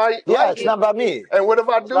 Somebody might like it. It's not about me. And what if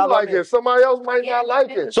I do like it? Somebody else might not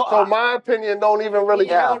like it. So my opinion don't even really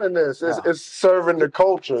count in this. It's serving the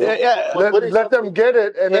culture. Let them get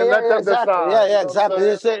it and then let them decide. Yeah,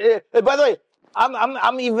 exactly. By the way,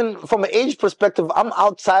 I'm even from an age perspective, I'm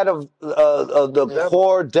outside of the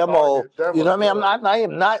core demo. You know what I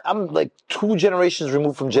mean? I'm like 2 generations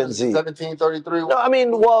removed from Gen Z. 1733. No, I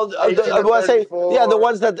mean, well, I say, the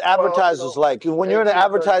ones that advertisers like. When you're in an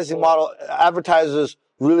advertising model, advertisers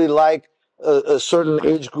really like a certain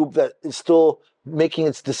age group that is still making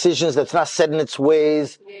its decisions, that's not set in its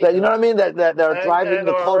ways. That, you know what I mean? That are driving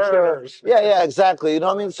the culture. Yeah, exactly. You know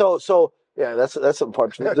what I mean? So. Yeah, that's a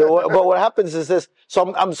part. But what happens is this.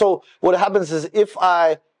 So what happens is if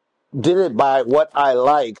I did it by what I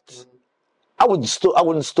liked, I wouldn't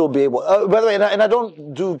still be able. By the way, and I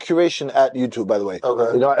don't do curation at YouTube. By the way,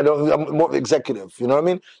 okay. You know, I'm more executive. You know what I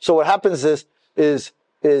mean? So what happens is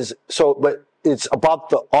but it's about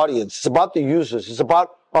the audience. It's about the users. It's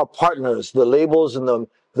about our partners, the labels and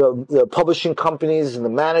the publishing companies and the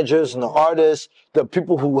managers and the artists, the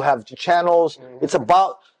people who have channels. It's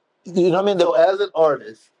about. You know what I mean? So as an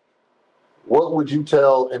artist, what would you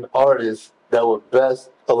tell an artist that would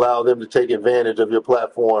best allow them to take advantage of your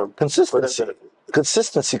platform? Consistency,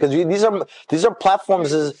 because these are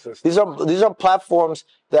platforms. These are platforms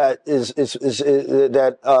that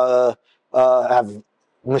have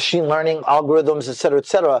machine learning algorithms, et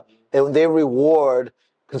cetera, and they reward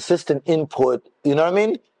consistent input. You know what I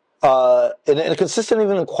mean? And consistent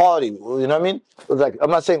even in quality, you know what I mean? Like,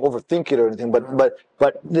 I'm not saying overthink it or anything, but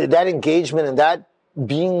that engagement and that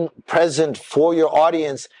being present for your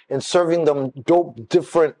audience and serving them dope,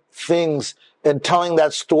 different things and telling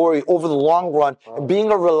that story over the long run and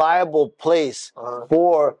being a reliable place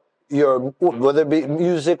for your whether it be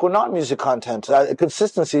music or non-music content.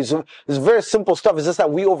 Consistency is very simple stuff. It's just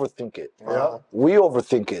that we overthink it. Yeah. We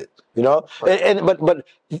overthink it. You know, but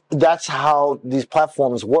that's how these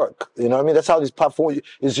platforms work. You know what I mean? That's how these platforms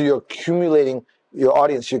is. You're accumulating your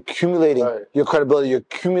audience. You're accumulating your credibility. You're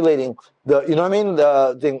accumulating you know what I mean?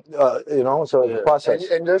 The thing. You know, so the process.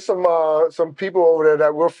 And there's some people over there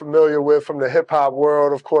that we're familiar with from the hip hop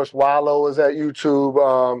world. Of course, Wallow is at YouTube.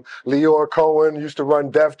 Leor Cohen used to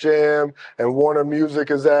run Def Jam, and Warner Music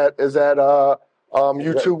is at YouTube.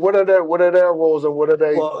 What are their roles and what are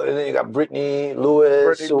they? Well, and then you got Brittany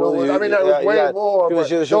Lewis. I mean, that was way more. But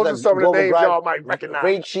those are some of the names y'all might recognize.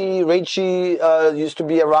 Rachie used to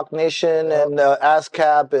be at Rock Nation and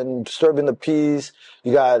ASCAP and Disturbing the Peas.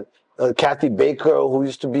 You got Kathy Baker, who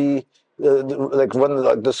used to be like run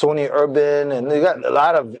the Sony Urban, and you got a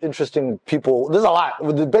lot of interesting people. There's a lot.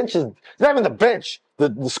 The bench is not even the bench.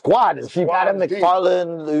 The squad is Adam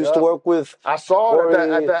McFarlane, who used to work with. I saw it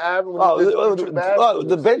at the Avenue.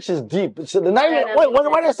 The bench is deep. So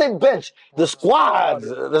why did I say bench? The squad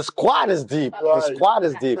is deep. The squad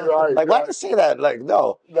is deep. Like, why did I say that? Like,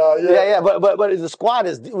 no. But the squad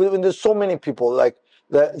is deep. There's so many people, like,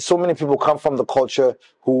 that so many people come from the culture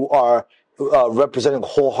who are representing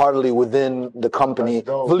wholeheartedly within the company.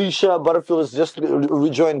 Felicia Butterfield has just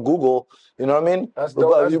rejoined Google. You know what I mean? That's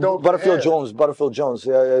dope. Butterfield Jones.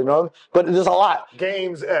 Yeah, you know. But there's a lot.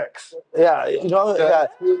 Games X. Yeah, you know. Yeah,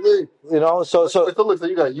 you know. So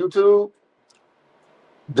you got YouTube.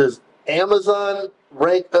 Does Amazon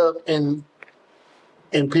rank up in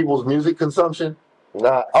people's music consumption?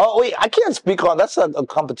 Nah. Oh wait, I can't speak on that's a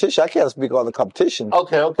competition. I can't speak on the competition.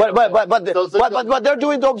 Okay. But they're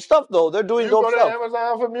doing dope stuff though. They're doing dope stuff. You go to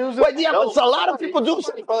Amazon for music? But a lot of people do.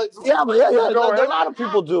 A lot of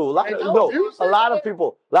people do. A lot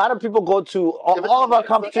of people go to all of our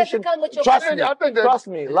competition. Trust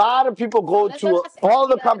me. A lot of people go to all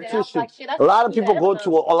the competition. A lot of people go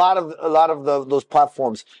to a lot of those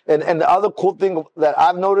platforms. And the other cool thing that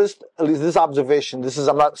I've noticed, at least this observation,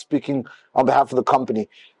 I'm not speaking on behalf of the company,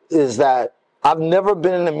 is that I've never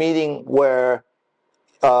been in a meeting where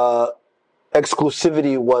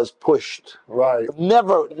exclusivity was pushed. Right.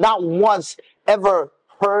 Never, not once, ever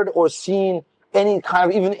heard or seen any kind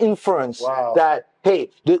of even inference that, hey,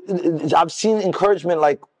 I've seen encouragement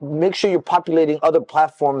like make sure you're populating other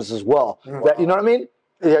platforms as well. That, you know what I mean?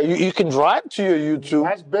 Yeah, you can drive to your YouTube,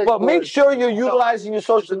 but make sure you're utilizing your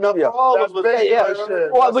social media. Well,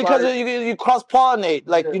 because you cross-pollinate,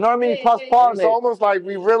 like, you know what I mean? Cross-pollinate. It's almost like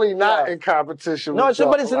we really not in competition. No, it's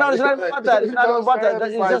not even about that. It's not even about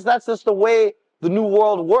that. That's just the way the new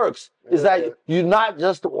world works. Is that you're not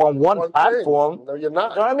just on one platform. No, you're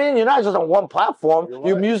not. You know what I mean? You're not just on one platform.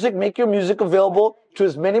 Your music, make your music available to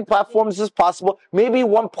as many platforms as possible. Maybe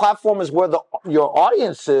one platform is where your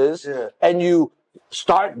audience is, and you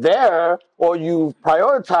start there, or you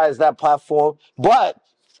prioritize that platform, but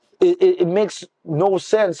it makes no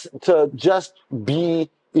sense to just be,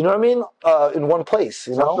 you know what I mean, in one place,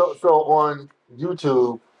 you know? So on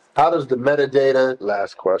YouTube, how does the metadata...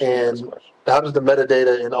 Last question. How does the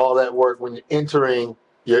metadata and all that work when you're entering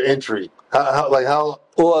your entry? How does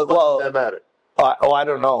that matter? I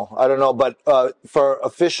don't know, but for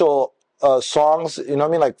official songs, you know what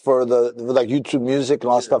I mean, like for like YouTube Music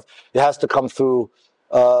and all that stuff, it has to come through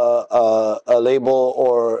a label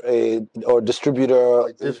or distributor,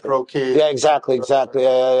 like DistroKid. Yeah, exactly.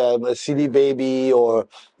 Yeah. A CD Baby, or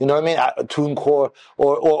you know what I mean, a TuneCore,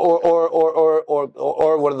 or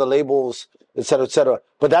one of the labels, et cetera.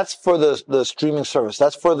 But that's for the streaming service.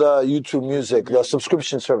 That's for the YouTube Music, the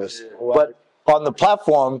subscription service. But on the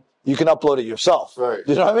platform, you can upload it yourself. Right.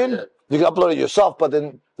 You know what I mean? Yeah. You can upload it yourself, but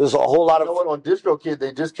then there's a whole lot of... You know what? On DistroKid,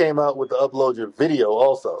 they just came out with the upload your video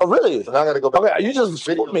also. Oh, really? So now I got to go back. Okay, you just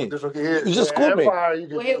schooled me. You just schooled me. Well,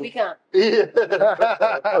 here we come. You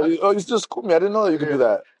just schooled me. I didn't know you could do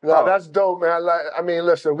that. No, that's dope, man. I mean,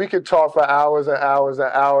 listen, we could talk for hours and hours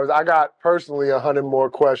and hours. I got personally 100 more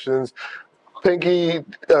questions. Pinky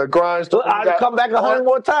Grinds. I'll come back 100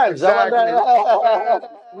 more times. Exactly.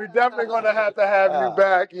 We're definitely going to have you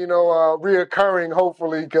back, you know, reoccurring,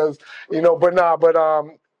 hopefully, because, you know, I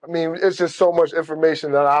mean, it's just so much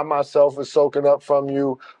information that I myself is soaking up from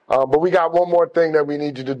you. But we got one more thing that we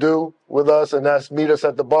need you to do with us, and that's meet us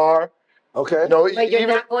at the bar. Okay. No, but you're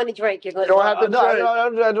not going to drink. You're going you don't have to drink.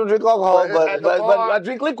 I don't drink alcohol, but I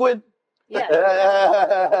drink liquid. Yeah.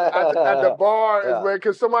 at the bar is where,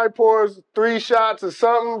 can somebody pours 3 shots or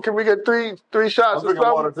something? Can we get three shots or something?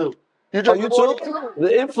 Water too. You drink water too?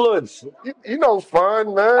 The influence. You know,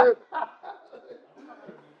 fun, man.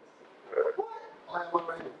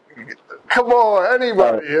 Come on,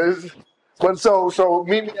 anybody is. But so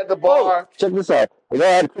meet me at the bar. Check this out.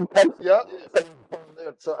 Yep.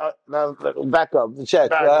 So now back up. Check.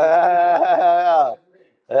 Yeah.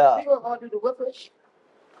 We gonna all do the Woodford.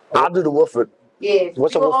 I'll do the Woodford. Yeah.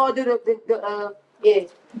 What's we a gonna all do the yeah.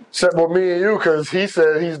 Except for me and you, because he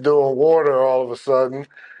said he's doing water all of a sudden.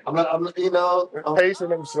 I'm Pacing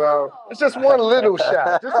himself. It's just one little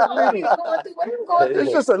shot. Just a little.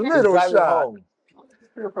 It's just a little shot. Home.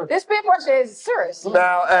 This peer pressure is serious.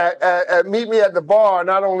 Now, at Meet Me at the Bar,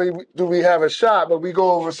 not only do we have a shot, but we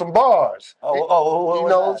go over some bars. You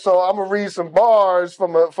know, so I'm gonna read some bars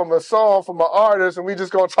from a song from an artist, and we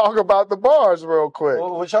just gonna talk about the bars real quick.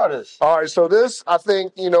 Which artist? All right, so this, I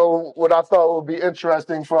think, you know, what I thought would be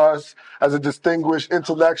interesting for us as a distinguished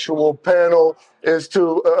intellectual panel is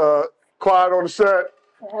to quiet on the set.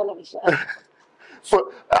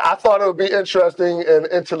 I thought it would be interesting and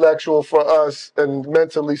intellectual for us and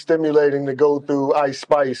mentally stimulating to go through Ice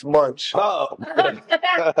Spice Munch. Oh.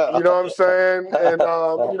 You know what I'm saying? And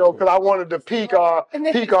you know, because I wanted to peak our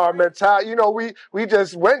mentality. You know, we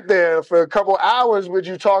just went there for a couple hours with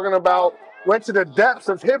you talking about. Went to the depths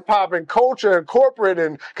of hip hop and culture and corporate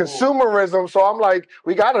and consumerism. So I'm like,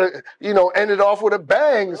 we gotta, you know, end it off with a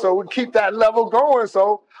bang. So we keep that level going.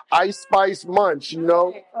 So Ice Spice Munch, you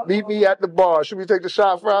know, meet me at the bar. Should we take the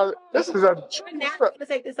shot for this? Is a. We're not gonna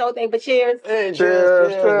take this whole thing, but cheers. Hey,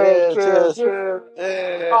 cheers.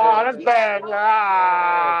 Oh, that's bad.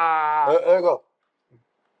 There you go.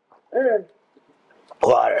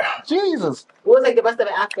 Water. Jesus. We'll take the rest of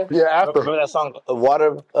it after. Yeah, after. Remember that song,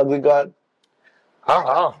 Water, Ugly God?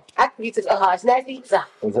 After you took it's nasty.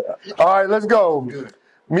 All right, let's go.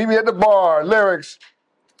 Meet me at the bar. Lyrics.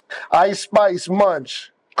 Ice Spice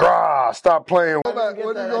Munch. Grah, stop playing. Go back.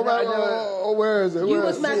 Where is it? You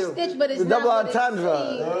was my stitch, but it's The not double what it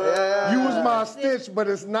entendre. You was my stitch, but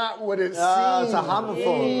it's not what it seems. It's a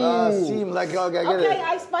homophone. Seem like, okay, I get it.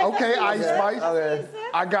 Ice Spice. Okay, Ice Spice. Okay.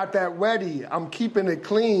 I got that ready. I'm keeping it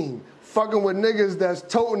clean. Fucking with niggas that's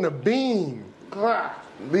toting the beam.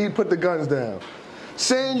 Lee, put the guns down.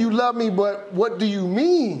 Saying you love me, but what do you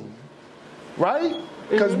mean? Right?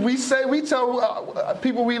 Because we tell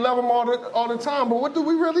people we love them all the time, but what do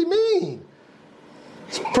we really mean?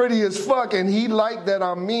 It's pretty as fuck, and he like that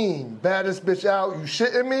I'm mean. Baddest bitch out, you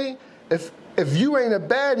shitting me? If you ain't a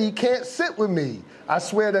baddie, can't sit with me. I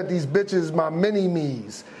swear that these bitches my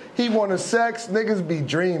mini-me's. He wanted sex, niggas be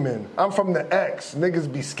dreaming. I'm from the X,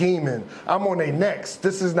 niggas be scheming. I'm on they necks,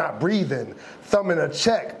 this is not breathing. Thumbing a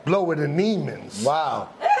check, blow it in Neiman's. Wow.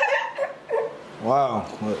 Wow.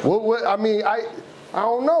 What, I mean, I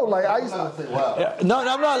don't know. Like I used to say wow. Yeah, no,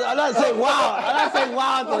 I'm not saying wow. I'm not saying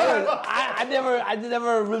wow. I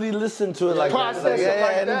never really listened to it like process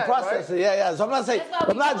that. it like Process it. Yeah. So I'm not saying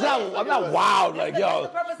I'm not wowed like yo.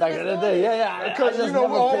 Like yeah. Because you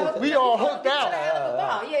know we all hooked out.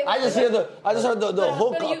 I just heard the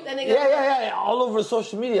hook. Yeah. All over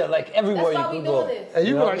social media, like everywhere you can go. And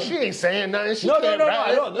you were like, she ain't saying nothing. She can't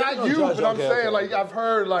rap. Not you, but I'm saying like I've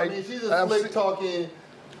heard like. I mean, she's a slick talking.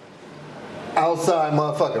 Outside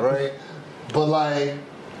motherfucker, right? But like,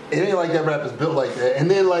 it ain't like that rap is built like that.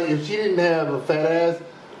 And then like, if she didn't have a fat ass,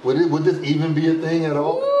 would this even be a thing at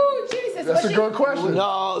all? Ooh, Jesus. That's a good question.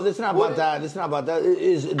 No, it's not about that. It's not about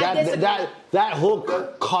that. That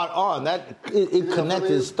hook caught on. That it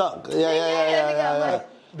connected, it's stuck. Yeah.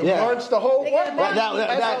 The munch, the whole what? That's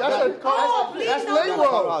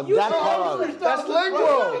lingo. That's lingo.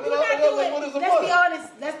 Let's be honest.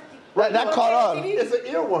 That caught on. It's an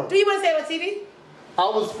earworm. Do you want to say it on TV? I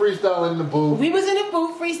was freestyling in the booth. We was in the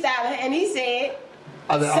booth freestyling, and he said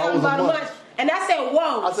something about a munch. And I said,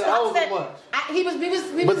 whoa. I said, I was a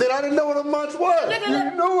munch. But then I didn't know what a munch was.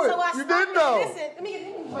 You knew it. You didn't know. Listen, let me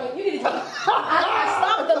you need to I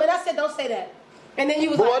stopped him, and I said, don't say that. And then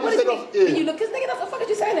you was like, what did you look? Because nigga, what the fuck did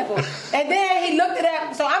you say that for? And then he looked it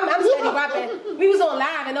up. So I'm steady rapping. We was on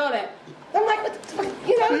live and all that. I'm like, what the fuck?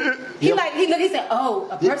 You know? He said, oh,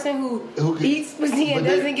 a person who eats pussy and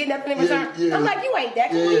doesn't get nothing in return. I'm like, you ain't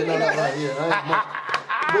that.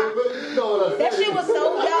 That shit was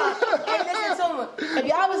so dumb. And listen to him. If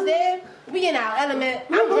y'all was there, we in our element.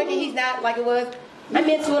 I'm drinking, he's not like it was. I'm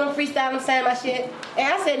into it, I'm freestyling, saying my shit.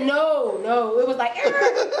 And I said, no. It was like,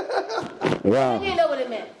 wow. You didn't know what it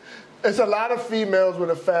meant. It's a lot of females with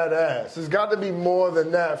a fat ass. There's got to be more than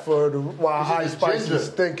that for why Ice Spice is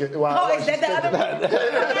thinking. Is that the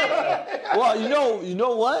other? Well, you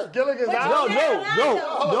know what? Gilligan's No.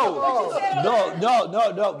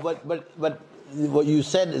 But what you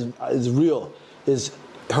said is real.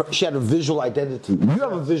 She had a visual identity. You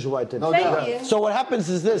have a visual identity. Thank you. So what happens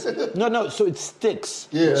is this. No. So it sticks.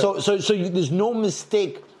 Yeah. So there's no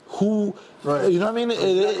mistake who, you know what I mean?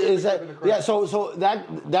 Is that So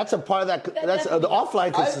that's a part of that. That's the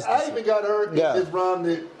offline consistency. I even got her in this rhyme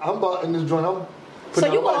that I'm about in this joint.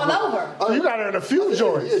 So you all over? Oh, you got her in a few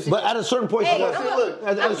joints. But at a certain point, I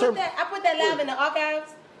put that live in the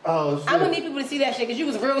archives. Oh, shit. I'm gonna need people to see that shit because you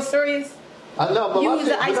was real serious. I know, but you was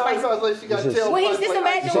the ice spice. Like she got tail. Well, he's just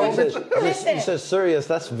imagine. You said serious.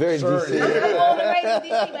 That's very DC. I'm going to raise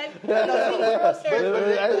DC, baby.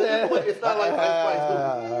 It's not like ice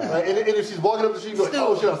spice. Right? And if she's walking up the street, you go,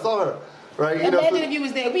 oh shit, I saw her. Right? You imagine if you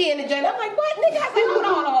was there. We in the joint. I'm like, what, nigga? I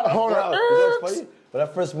said, hold on. That's funny. When I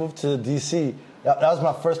first moved to DC, that was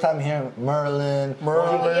my first time hearing Merlin.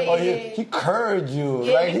 He curved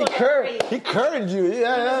you, right? He curved you.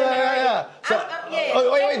 Yeah. So,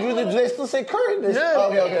 wait. Do they still say curry? Yeah.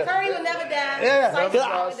 Okay. Curry will never die. Yeah.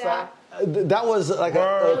 That was like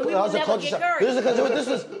that was a culture shock. This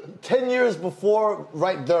was 10 years before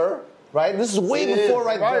Right There. Right? This is way before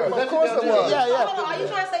Right There. Of course it was. Yeah. Are you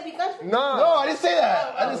trying to say we country? No, I didn't say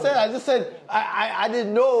that. I just said I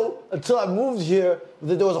didn't know until I moved here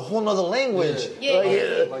that there was a whole nother language. But you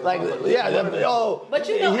know,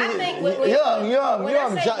 I think when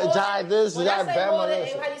young, jai this, jai Bama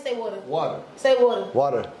this. How do you say water? Water. Say water.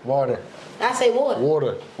 Water. I say water.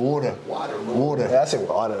 Water. Yeah, I say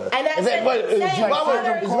water. And I say water.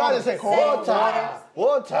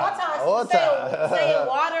 Saying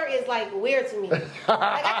water is like weird to me.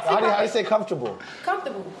 How do you say comfortable?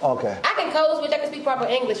 Comfortable. Okay. I can code switch. I can speak proper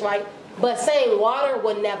English, right? But saying water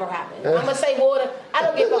would never happen. I'm gonna say water. I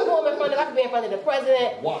don't give a who I'm in front of. I could be in front of the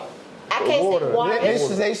president. Water. I can't say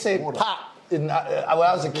water. They say pop. When I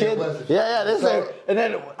was a kid, they say, and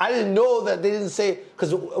then I didn't know that they didn't say,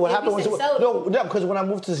 because what happened was because when I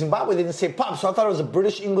moved to Zimbabwe they didn't say pop, so I thought it was a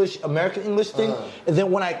British English, American English thing, and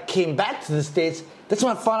then when I came back to the States, that's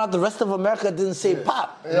when I found out the rest of America didn't say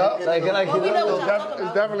pop. Yeah, it's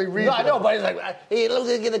definitely regional. No, I know, but it's like, hey, look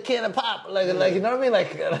at get a can of pop, like you know what I mean,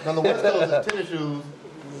 like. On the West Coast, tennis shoes.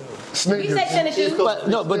 You say tennis shoes. But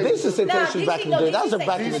they used to say tennis shoes back in the day. That was a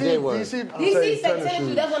back in the day word. DC say tennis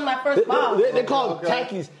shoes. That's one of my first balls. They call it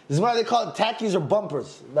tackies. This is why they call it tackies or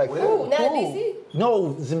bumpers. Like Ooh, not DC?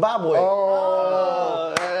 No, Zimbabwe.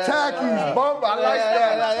 Oh, tackies, bump. I like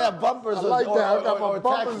that. Yeah, bumpers. I like that. I got my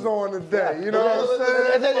bumpers on today. You know what I'm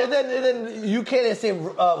saying? And then UK they say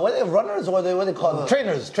what are they, runners or what they call them?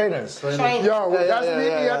 Trainers. Yo, that's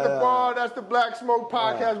Miki at the bar. That's the Black Smoke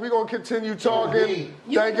Podcast. We're going to continue talking.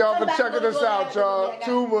 Thank y'all for checking us out, y'all.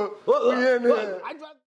 Tuma, we in here.